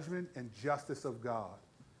judgment and justice of God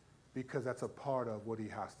because that's a part of what he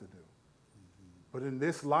has to do. But in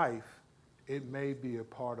this life, it may be a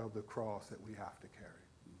part of the cross that we have to carry.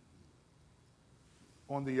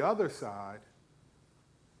 On the other side,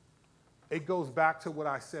 it goes back to what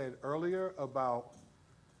I said earlier about,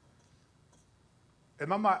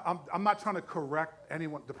 and I'm not trying to correct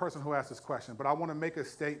anyone, the person who asked this question, but I want to make a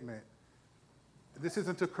statement. This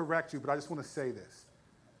isn't to correct you, but I just want to say this.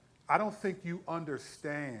 I don't think you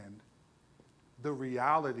understand the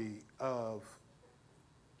reality of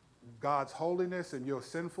God's holiness and your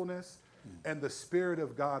sinfulness and the Spirit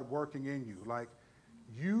of God working in you. Like,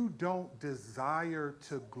 you don't desire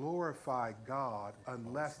to glorify God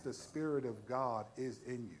unless the Spirit of God is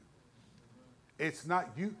in you. It's not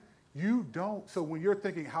you. You don't. So when you're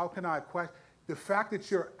thinking, how can I question? The fact that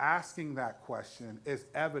you're asking that question is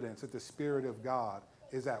evidence that the Spirit of God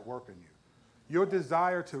is at work in you. Your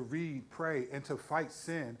desire to read, pray, and to fight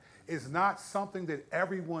sin is not something that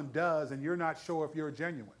everyone does, and you're not sure if you're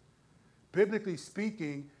genuine. Biblically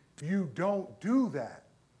speaking, you don't do that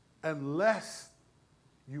unless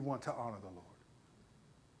you want to honor the Lord.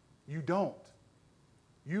 You don't.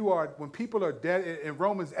 You are, when people are dead, in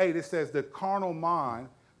Romans 8, it says the carnal mind,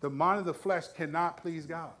 the mind of the flesh cannot please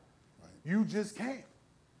God. Right. You just can't.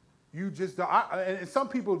 You just don't. And some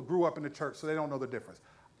people grew up in the church, so they don't know the difference.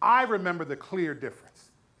 I remember the clear difference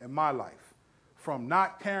in my life from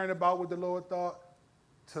not caring about what the Lord thought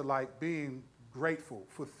to like being grateful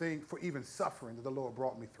for even suffering that the Lord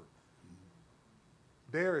brought me through.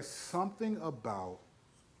 Mm-hmm. There is something about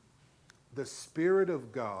the Spirit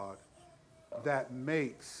of God that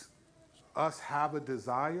makes us have a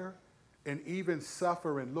desire and even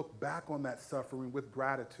suffer and look back on that suffering with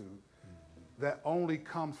gratitude that only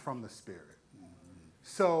comes from the Spirit.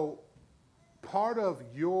 So part of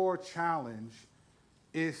your challenge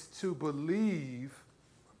is to believe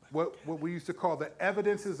what we used to call the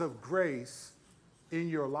evidences of grace in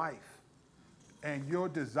your life. And your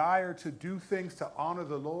desire to do things to honor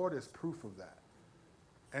the Lord is proof of that.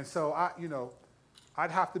 And so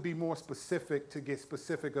I'd have to be more specific to get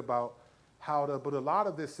specific about but a lot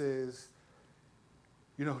of this is,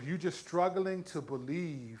 you just struggling to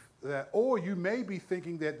believe that, or you may be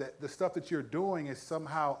thinking that the stuff that you're doing is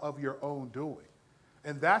somehow of your own doing.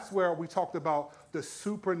 And that's where we talked about the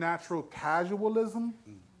supernatural casualism.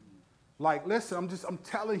 Mm-hmm. Like, listen, I'm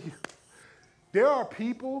telling you, there are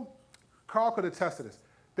people, Carl could attest to this,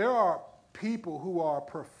 there are people who are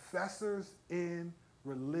professors in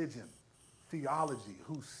religion, theology,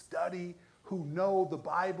 who study, who know the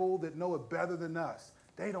Bible, that know it better than us.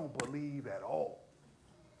 They don't believe at all.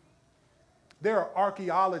 There are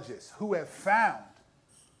archaeologists who have found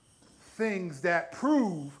things that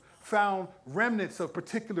found remnants of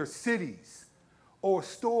particular cities or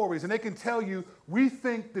stories, and they can tell you, we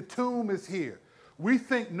think the tomb is here. We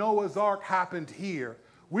think Noah's Ark happened here.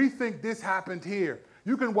 We think this happened here.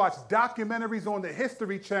 You can watch documentaries on the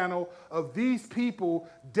History Channel of these people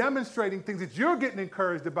demonstrating things that you're getting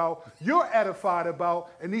encouraged about, you're edified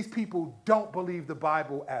about, and these people don't believe the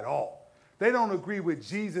Bible at all. They don't agree with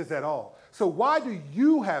Jesus at all. So why do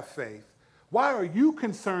you have faith? Why are you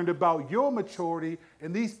concerned about your maturity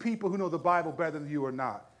and these people who know the Bible better than you are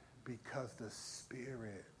not? Because the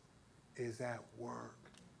Spirit is at work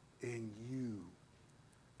in you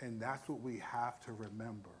And that's what we have to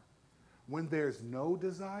remember. When there's no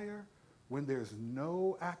desire, when there's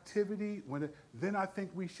no activity, then I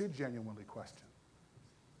think we should genuinely question.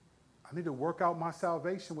 I need to work out my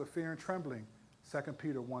salvation with fear and trembling, 2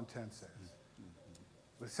 Peter 1:10 says.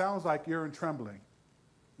 It sounds like you're in trembling,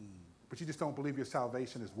 but you just don't believe your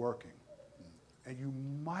salvation is working. And you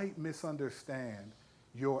might misunderstand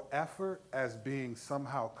your effort as being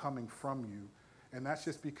somehow coming from you. And that's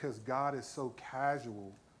just because God is so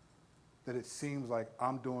casual that it seems like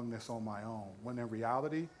I'm doing this on my own. When in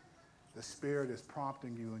reality, the Spirit is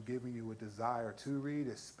prompting you and giving you a desire to read,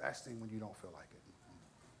 especially when you don't feel like it.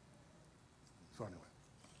 So anyway.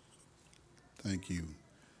 Thank you.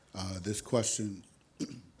 This question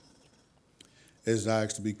is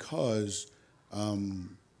asked because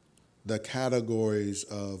the categories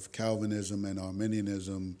of Calvinism and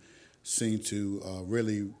Arminianism seem to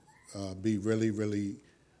really be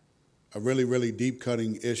a really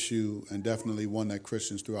deep-cutting issue, and definitely one that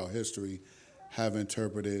Christians throughout history have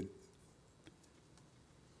interpreted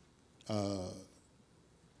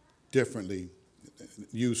differently,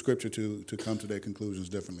 use Scripture to come to their conclusions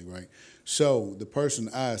differently, right? So the person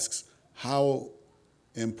asks, how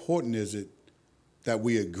important is it that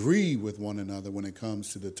we agree with one another when it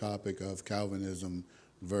comes to the topic of Calvinism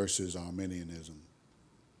versus Arminianism?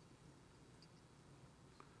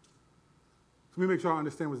 So let me make sure I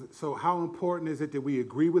understand. So how important is it that we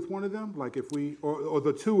agree with one of them? Like if we, or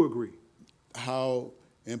the two agree? How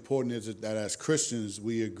important is it that as Christians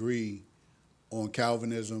we agree on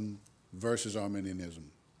Calvinism versus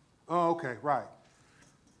Arminianism? Oh, okay, right.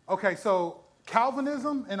 Okay, so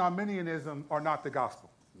Calvinism and Arminianism are not the gospel.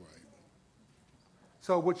 Right.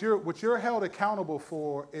 So what you're held accountable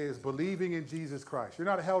for is believing in Jesus Christ. You're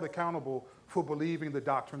not held accountable for believing the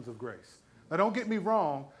doctrines of grace. Now, don't get me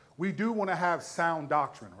wrong. We do want to have sound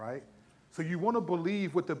doctrine, right? So you want to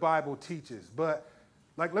believe what the Bible teaches. But,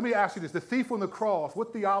 like, let me ask you this. The thief on the cross,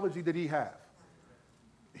 what theology did he have?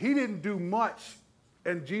 He didn't do much,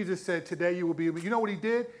 and Jesus said, today you will be. You know what he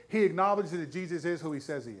did? He acknowledged that Jesus is who he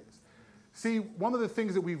says he is. See, one of the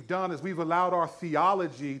things that we've done is we've allowed our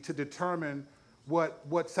theology to determine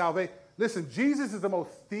what salvation. Listen, Jesus is the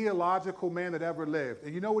most theological man that ever lived.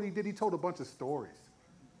 And you know what he did? He told a bunch of stories.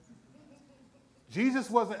 Jesus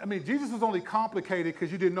was only complicated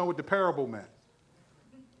because you didn't know what the parable meant.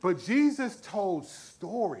 But Jesus told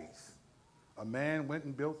stories. A man went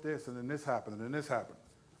and built this, and then this happened, and then this happened.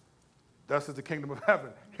 Thus is the kingdom of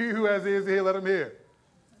heaven. He who has ears to hear, let him hear.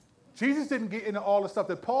 Jesus didn't get into all the stuff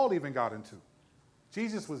that Paul even got into.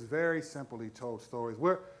 Jesus was very simple. He told stories.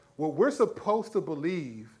 What we're supposed to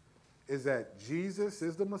believe is that Jesus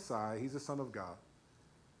is the Messiah. He's the Son of God.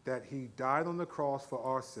 That he died on the cross for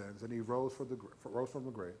our sins, and he rose from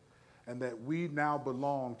the grave, and that we now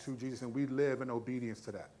belong to Jesus, and we live in obedience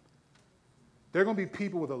to that. There are going to be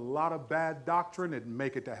people with a lot of bad doctrine that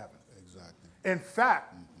make it to heaven. Exactly. In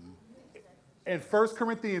fact, in 1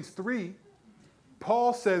 Corinthians 3,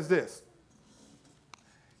 Paul says this.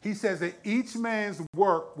 He says that each man's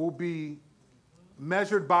work will be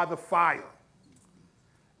measured by the fire.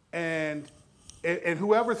 And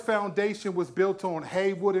whoever's foundation was built on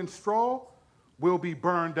hay, wood, and straw will be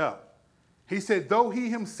burned up. He said, though he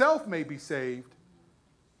himself may be saved,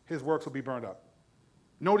 his works will be burned up.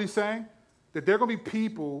 You know what he's saying? That there are going to be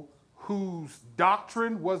people whose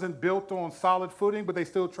doctrine wasn't built on solid footing, but they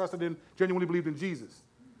still trusted and genuinely believed in Jesus.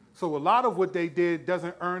 So a lot of what they did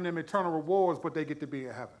doesn't earn them eternal rewards, but they get to be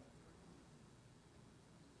in heaven.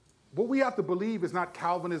 What we have to believe is not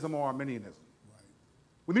Calvinism or Arminianism. Right.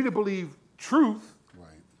 We need to believe truth. Right.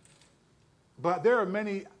 But there are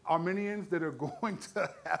many Arminians that are going to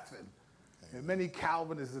heaven, and many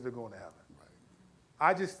Calvinists that are going to heaven. Right.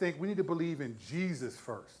 I just think we need to believe in Jesus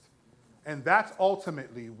first. And that's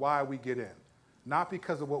ultimately why we get in, not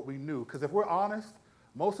because of what we knew. Because if we're honest,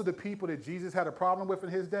 most of the people that Jesus had a problem with in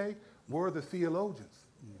his day were the theologians.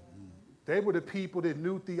 Mm-hmm. They were the people that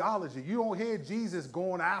knew theology. You don't hear Jesus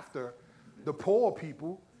going after the poor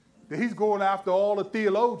people. He's going after all the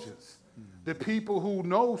theologians, the people who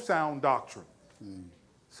know sound doctrine.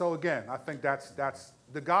 So again, I think that's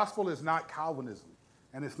the gospel is not Calvinism,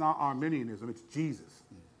 and it's not Arminianism, it's Jesus.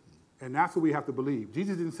 And that's what we have to believe.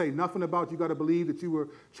 Jesus didn't say nothing about you got to believe that you were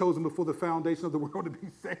chosen before the foundation of the world to be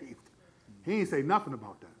saved. He didn't say nothing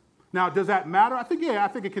about that. Now, does that matter? I think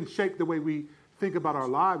it can shape the way we think about our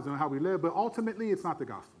lives and how we live, but ultimately it's not the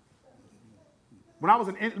gospel.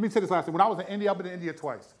 Let me say this last thing. When I was in India, I've been to India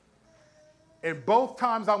twice. And both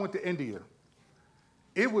times I went to India,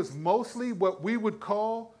 it was mostly what we would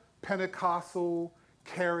call Pentecostal,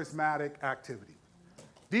 charismatic activity.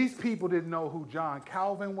 These people didn't know who John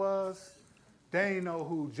Calvin was. They ain't know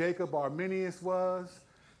who Jacob Arminius was.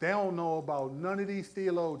 They don't know about none of these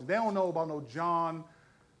theologians. They don't know about no John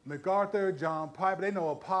MacArthur, John Piper. They know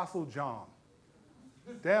Apostle John.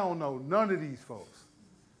 They don't know none of these folks.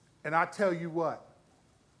 And I tell you what,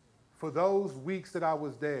 for those weeks that I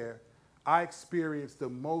was there, I experienced the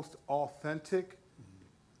most authentic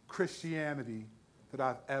Christianity that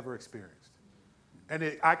I've ever experienced.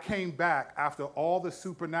 And I came back after all the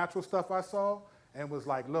supernatural stuff I saw and was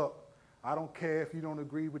like, look, I don't care if you don't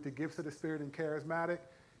agree with the gifts of the Spirit and charismatic.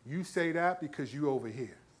 You say that because you over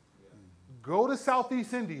here. Yeah. Go to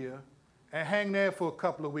Southeast India and hang there for a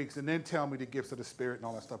couple of weeks and then tell me the gifts of the Spirit and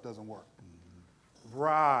all that stuff doesn't work. Mm-hmm.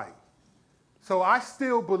 Right. So I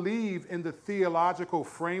still believe in the theological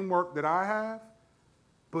framework that I have,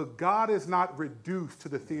 but God is not reduced to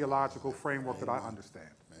the theological framework that I understand.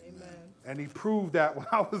 Amen. And he proved that when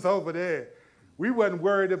I was over there. We wasn't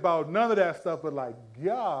worried about none of that stuff, but like,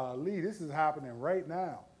 golly, this is happening right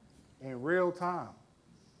now in real time.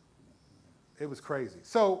 It was crazy.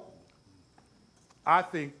 So I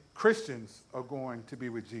think Christians are going to be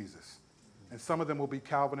with Jesus. And some of them will be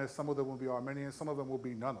Calvinists, some of them will be Arminians, some of them will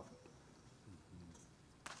be none of them.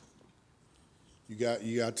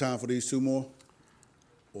 You got time for these two more?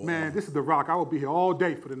 Or, man, this is The Rock. I will be here all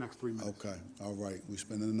day for the next 3 minutes. Okay, all right. We're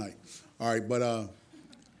spending the night. All right, but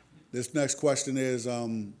this next question is,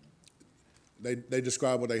 they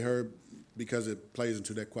describe what they heard because it plays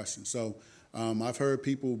into their question. So I've heard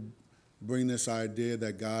people bring this idea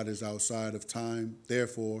that God is outside of time.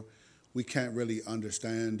 Therefore, we can't really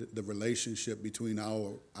understand the relationship between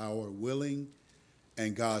our willing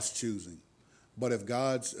and God's choosing. But if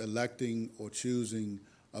God's electing or choosing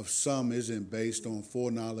of some isn't based on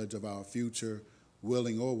foreknowledge of our future,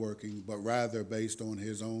 willing or working, but rather based on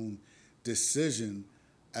his own decision,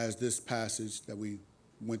 as this passage that we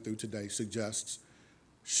went through today suggests,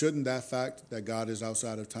 shouldn't that fact that God is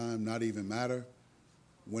outside of time not even matter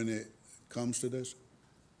when it comes to this?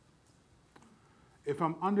 If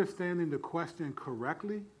I'm understanding the question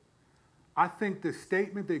correctly, I think the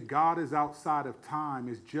statement that God is outside of time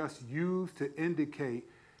is just used to indicate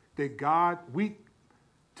that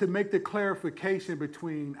to make the clarification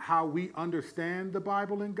between how we understand the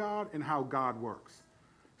Bible and God and how God works.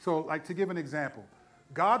 So, like, to give an example,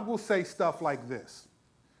 God will say stuff like this.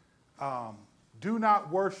 Do not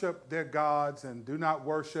worship their gods and do not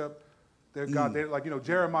worship their God. They're like,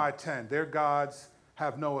 Jeremiah 10, their gods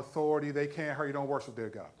have no authority. They can't hurt you. Don't worship their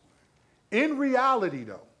God. In reality,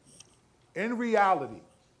 though,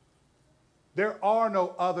 there are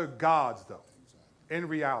no other gods, though, in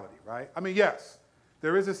reality, right? I mean, yes,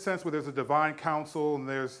 there is a sense where there's a divine council and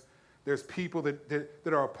there's people that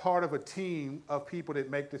are a part of a team of people that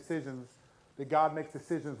make decisions, that God makes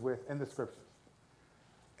decisions with in the scriptures.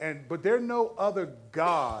 But there are no other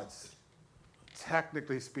gods,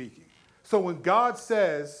 technically speaking. So when God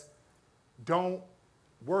says, don't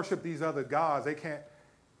worship these other gods, they can't,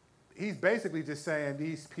 he's basically just saying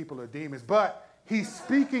these people are demons. But he's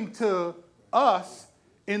speaking to us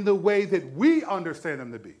in the way that we understand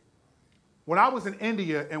them to be. When I was in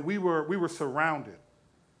India and we were surrounded,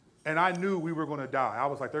 and I knew we were going to die, I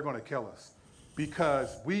was like, they're going to kill us,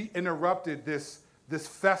 because we interrupted this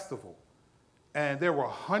festival, and there were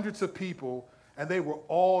hundreds of people, and they were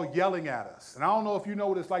all yelling at us. And I don't know if you know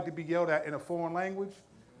what it's like to be yelled at in a foreign language,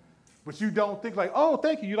 but you don't think like, oh,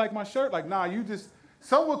 thank you, you like my shirt? Like, nah,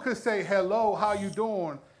 someone could say, hello, how you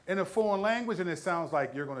doing, in a foreign language, and it sounds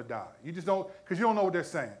like you're going to die. You just don't, because you don't know what they're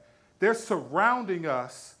saying. They're surrounding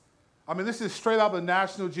us. I mean, this is straight out of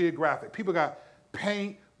National Geographic. People got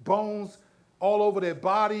paint, bones all over their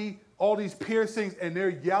body, all these piercings, and they're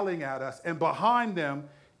yelling at us. And behind them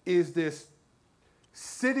is this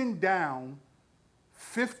sitting down,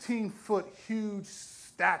 15-foot huge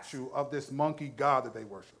statue of this monkey god that they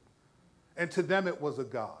worship. And to them, it was a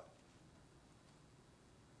god.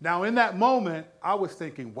 Now, in that moment, I was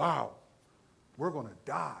thinking, wow, we're going to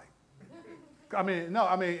die.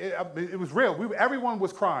 It was real. Everyone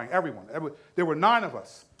was crying, everyone. There were 9 of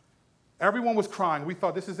us. Everyone was crying. We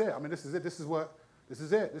thought, this is it. This is it. This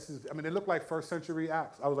is it. It looked like first century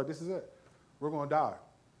Acts. I was like, this is it. We're going to die.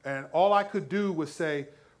 And all I could do was say,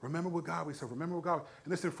 remember what God we serve. Remember what God.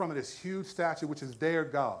 And this in front of this huge statue, which is their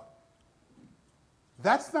God.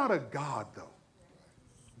 That's not a God, though.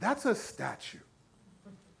 That's a statue.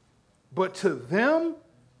 But to them,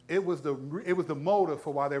 it was the motive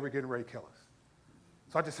for why they were getting ready to kill us.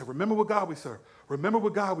 So I just said, remember what God we serve. Remember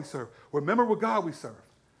what God we serve. Remember what God we serve.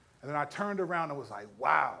 And then I turned around and was like,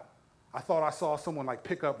 wow. I thought I saw someone like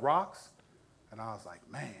pick up rocks. And I was like,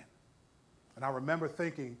 man. And I remember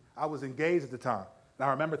thinking, I was engaged at the time. And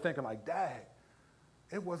I remember thinking like, dang,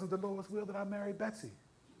 it wasn't the Lord's will that I married Betsy.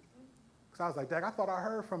 Because I was like, Dag, I thought I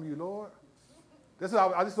heard from you, Lord. This is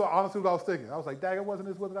honestly what I was thinking. I was like, Dag, it wasn't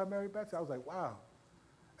his will that I married Betsy. I was like, wow.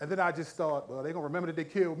 And then I just thought, well, they're going to remember that they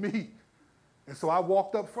killed me. And so I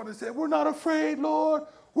walked up front and said, we're not afraid, Lord.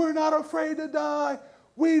 We're not afraid to die.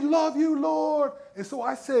 We love you, Lord. And so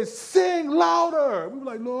I said, sing louder. We were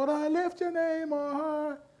like, Lord, I lift your name on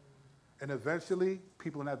high. And eventually,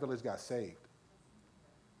 people in that village got saved.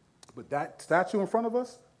 But that statue in front of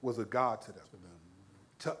us was a god to them.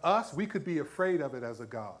 To us, we could be afraid of it as a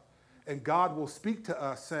god. And God will speak to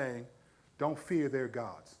us saying, don't fear their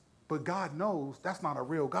gods. But God knows that's not a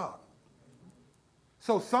real God.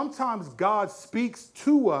 So sometimes God speaks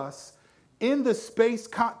to us in the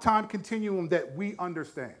space-time continuum that we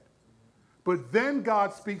understand. But then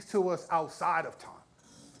God speaks to us outside of time.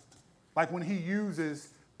 Like when he uses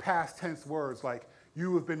past tense words like,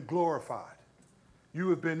 you have been glorified.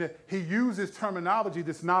 He uses terminology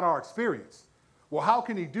that's not our experience. Well, how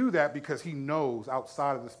can he do that? Because he knows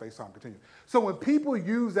outside of the space-time continuum. So when people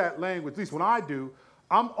use that language, at least when I do,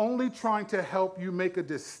 I'm only trying to help you make a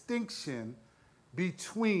distinction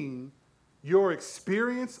between your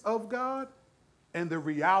experience of God and the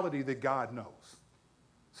reality that God knows.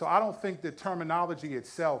 So I don't think the terminology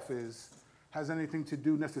itself has anything to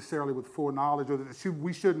do necessarily with foreknowledge, or that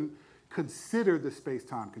we shouldn't consider the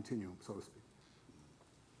space-time continuum, so to speak.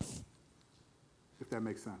 If that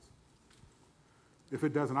makes sense. If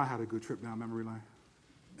it doesn't, I had a good trip down memory lane.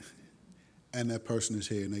 And that person is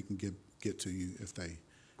here, and they can get to you if they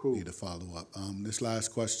need to follow up. This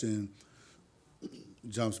last question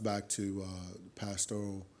jumps back to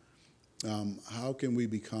pastoral. How can we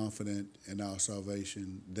be confident in our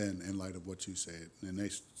salvation then, in light of what you said? And they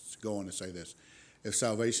go on to say this. If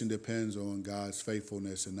salvation depends on God's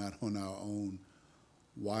faithfulness and not on our own,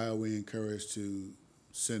 why are we encouraged to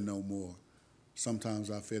sin no more? Sometimes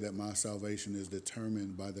I fear that my salvation is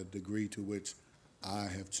determined by the degree to which I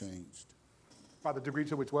have changed. By the degree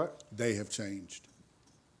to which what? They have changed.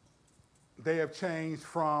 They have changed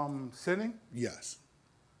from sinning? Yes.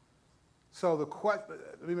 So the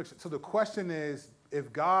question is,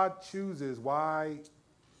 if God chooses, why,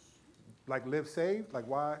 live saved?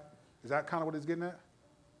 Why? Is that kind of what it's getting at?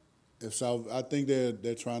 I think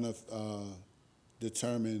they're trying to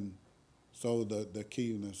determine. So the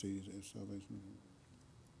key, let's see, is salvation.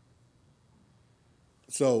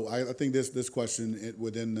 So I think this question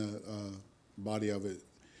within the body of it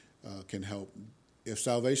can help. If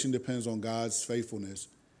salvation depends on God's faithfulness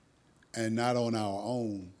and not on our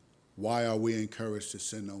own, why are we encouraged to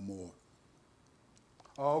sin no more?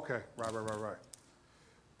 Oh, okay. Right.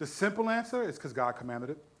 The simple answer is because God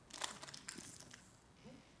commanded it.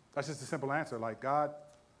 That's just the simple answer.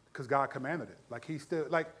 Because God commanded it.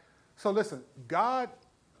 So listen, the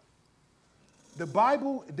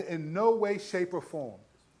Bible in no way, shape, or form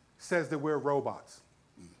says that we're robots.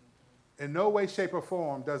 In no way, shape, or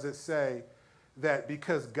form does it say that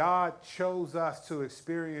because God chose us to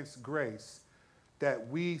experience grace, that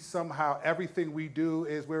we somehow, everything we do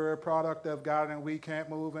is we're a product of God and we can't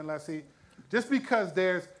move unless just because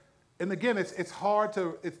and again, it's hard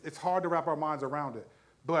to wrap our minds around it.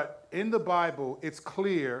 But in the Bible, it's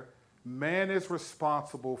clear man is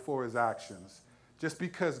responsible for his actions just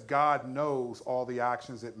because God knows all the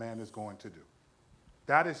actions that man is going to do.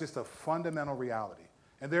 That is just a fundamental reality.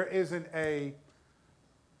 And there isn't a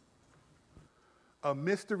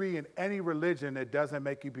mystery in any religion that doesn't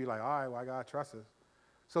make you be like, all right, well, I got to trust this.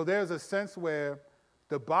 So there's a sense where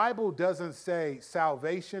the Bible doesn't say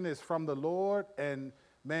salvation is from the Lord and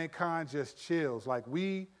mankind just chills.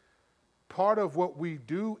 Part of what we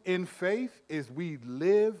do in faith is we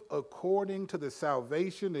live according to the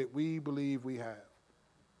salvation that we believe we have.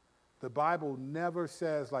 The Bible never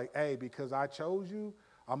says hey, because I chose you,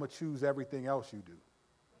 I'm going to choose everything else you do.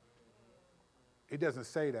 It doesn't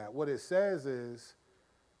say that. What it says is,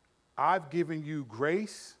 I've given you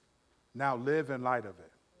grace, now live in light of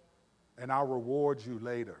it, and I'll reward you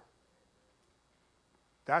later.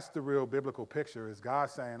 That's the real biblical picture, is God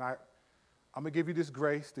saying, I'm going to give you this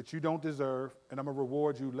grace that you don't deserve, and I'm going to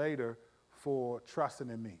reward you later for trusting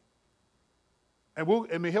in me. And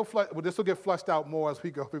this will get flushed out more as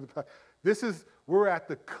we go through we're at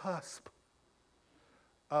the cusp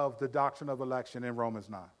of the doctrine of election in Romans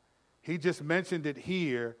 9. He just mentioned it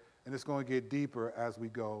here, and it's going to get deeper as we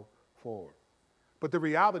go forward. But the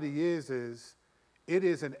reality is it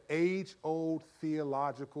is an age-old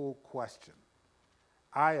theological question.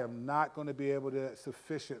 I am not going to be able to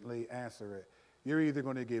sufficiently answer it. You're either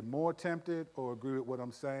going to get more tempted or agree with what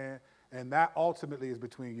I'm saying, and that ultimately is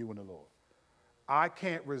between you and the Lord. I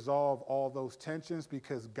can't resolve all those tensions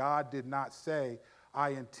because God did not say, I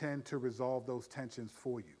intend to resolve those tensions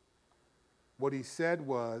for you. What he said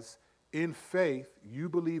was, in faith, you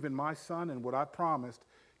believe in my son and what I promised,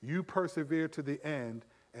 you persevere to the end,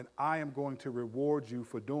 and I am going to reward you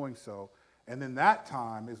for doing so. And then that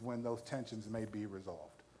time is when those tensions may be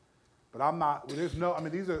resolved. But I'm not, there's no, I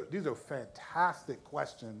mean, these are fantastic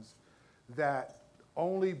questions that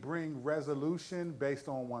only bring resolution based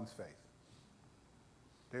on one's faith.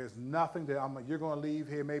 There's nothing that you're going to leave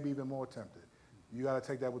here maybe even more tempted. You got to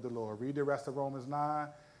take that with the Lord. Read the rest of Romans 9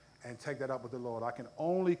 and take that up with the Lord. I can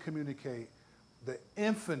only communicate the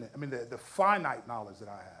infinite, the finite knowledge that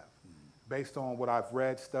I have based on what I've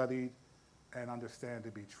read, studied, and understand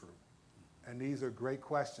to be true. And these are great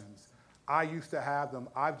questions. I used to have them.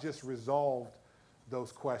 I've just resolved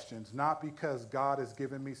those questions, not because God has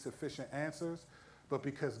given me sufficient answers, but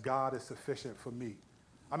because God is sufficient for me.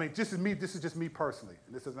 This is just me personally.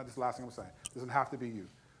 And this is not the last thing I'm saying. It doesn't have to be you.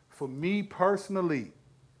 For me personally,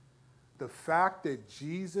 the fact that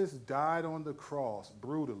Jesus died on the cross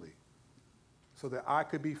brutally so that I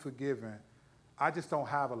could be forgiven, I just don't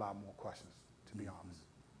have a lot more questions, to be honest.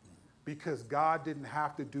 Because God didn't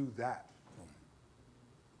have to do that.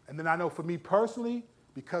 And then I know for me personally,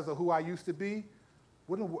 because of who I used to be,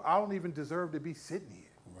 I don't even deserve to be sitting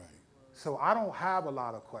here. Right. So I don't have a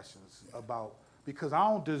lot of questions about, because I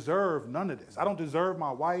don't deserve none of this. I don't deserve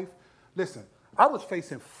my wife. Listen, I was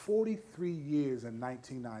facing 43 years in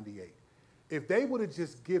 1998. If they would have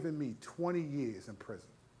just given me 20 years in prison,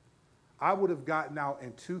 I would have gotten out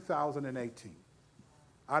in 2018.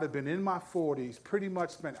 I'd have been in my 40s, pretty much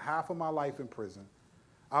spent half of my life in prison.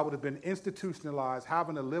 I would have been institutionalized,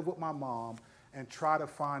 having to live with my mom and try to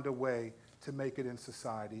find a way to make it in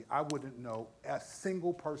society. I wouldn't know a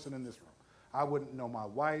single person in this room. I wouldn't know my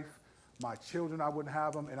wife, my children, I wouldn't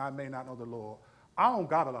have them, and I may not know the Lord. I don't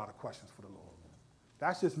got a lot of questions for the Lord.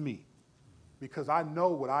 That's just me, because I know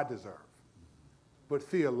what I deserve. But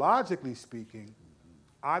theologically speaking,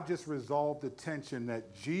 I've just resolved the tension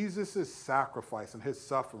that Jesus' sacrifice and his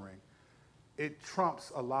suffering, it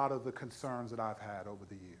trumps a lot of the concerns that I've had over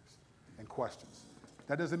the years and questions.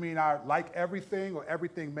 That doesn't mean I like everything or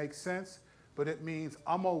everything makes sense, but it means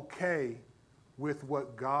I'm okay with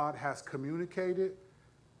what God has communicated,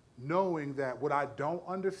 knowing that what I don't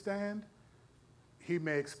understand, he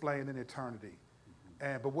may explain in eternity.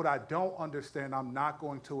 But what I don't understand, I'm not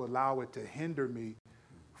going to allow it to hinder me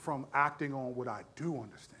from acting on what I do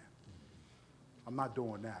understand. I'm not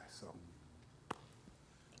doing that,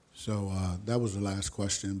 So that was the last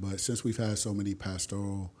question, but since we've had so many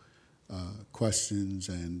pastoral questions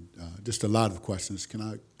and just a lot of questions, can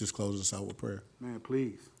I just close us out with prayer? Man,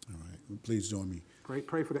 please. All right. Please join me.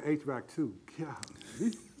 Pray for the HVAC too. God.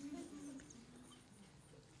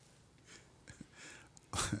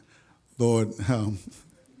 Lord,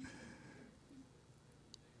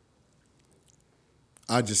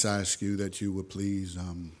 I just ask you that you would please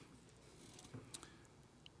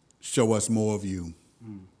show us more of you.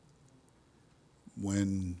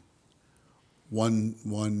 When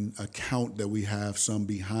one account that we have some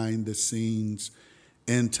behind the scenes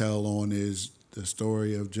intel on is the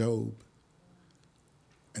story of Job.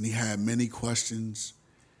 And he had many questions.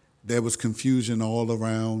 There was confusion all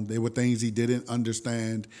around. There were things he didn't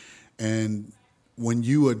understand. And when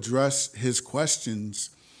you address his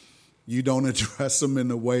questions, you don't address them in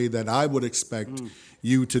the way that I would expect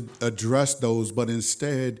you to address those, but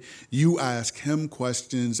instead you ask him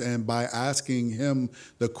questions, and by asking him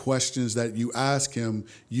the questions that you ask him,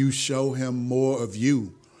 you show him more of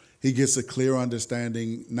you. He gets a clear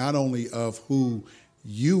understanding not only of who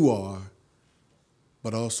you are,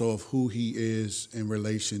 but also of who he is in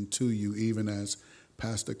relation to you, even as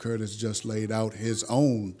Pastor Curtis just laid out his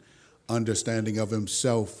own understanding of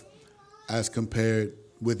himself as compared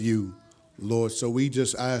with you, Lord. So we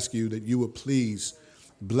just ask you that you would please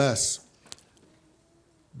bless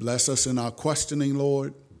us in our questioning,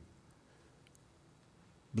 Lord.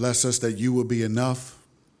 Bless us that you will be enough.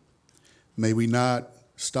 May we not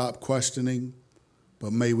stop questioning,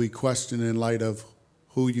 but may we question in light of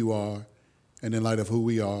who you are and in light of who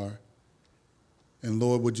we are. And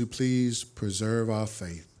Lord, would you please preserve our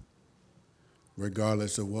faith,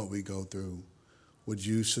 regardless of what we go through? Would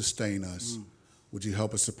you sustain us? Would you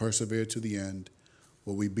help us to persevere to the end?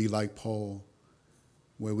 Will we be like Paul,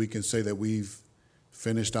 where we can say that we've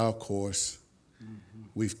finished our course,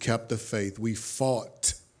 we've kept the faith, we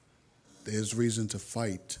fought. There's reason to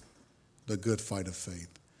fight the good fight of faith.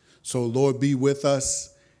 So Lord, be with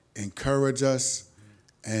us, encourage us,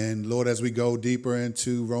 and Lord, as we go deeper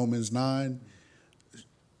into Romans 9,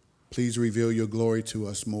 please reveal your glory to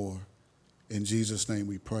us more. In Jesus' name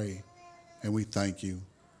we pray and we thank you.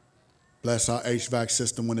 Bless our HVAC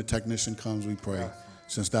system when the technician comes, we pray. Yes.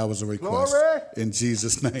 Since that was a request. Glory. In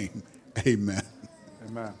Jesus' name, amen.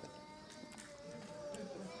 Amen.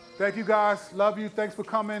 Thank you, guys. Love you. Thanks for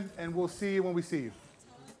coming, and we'll see you when we see you.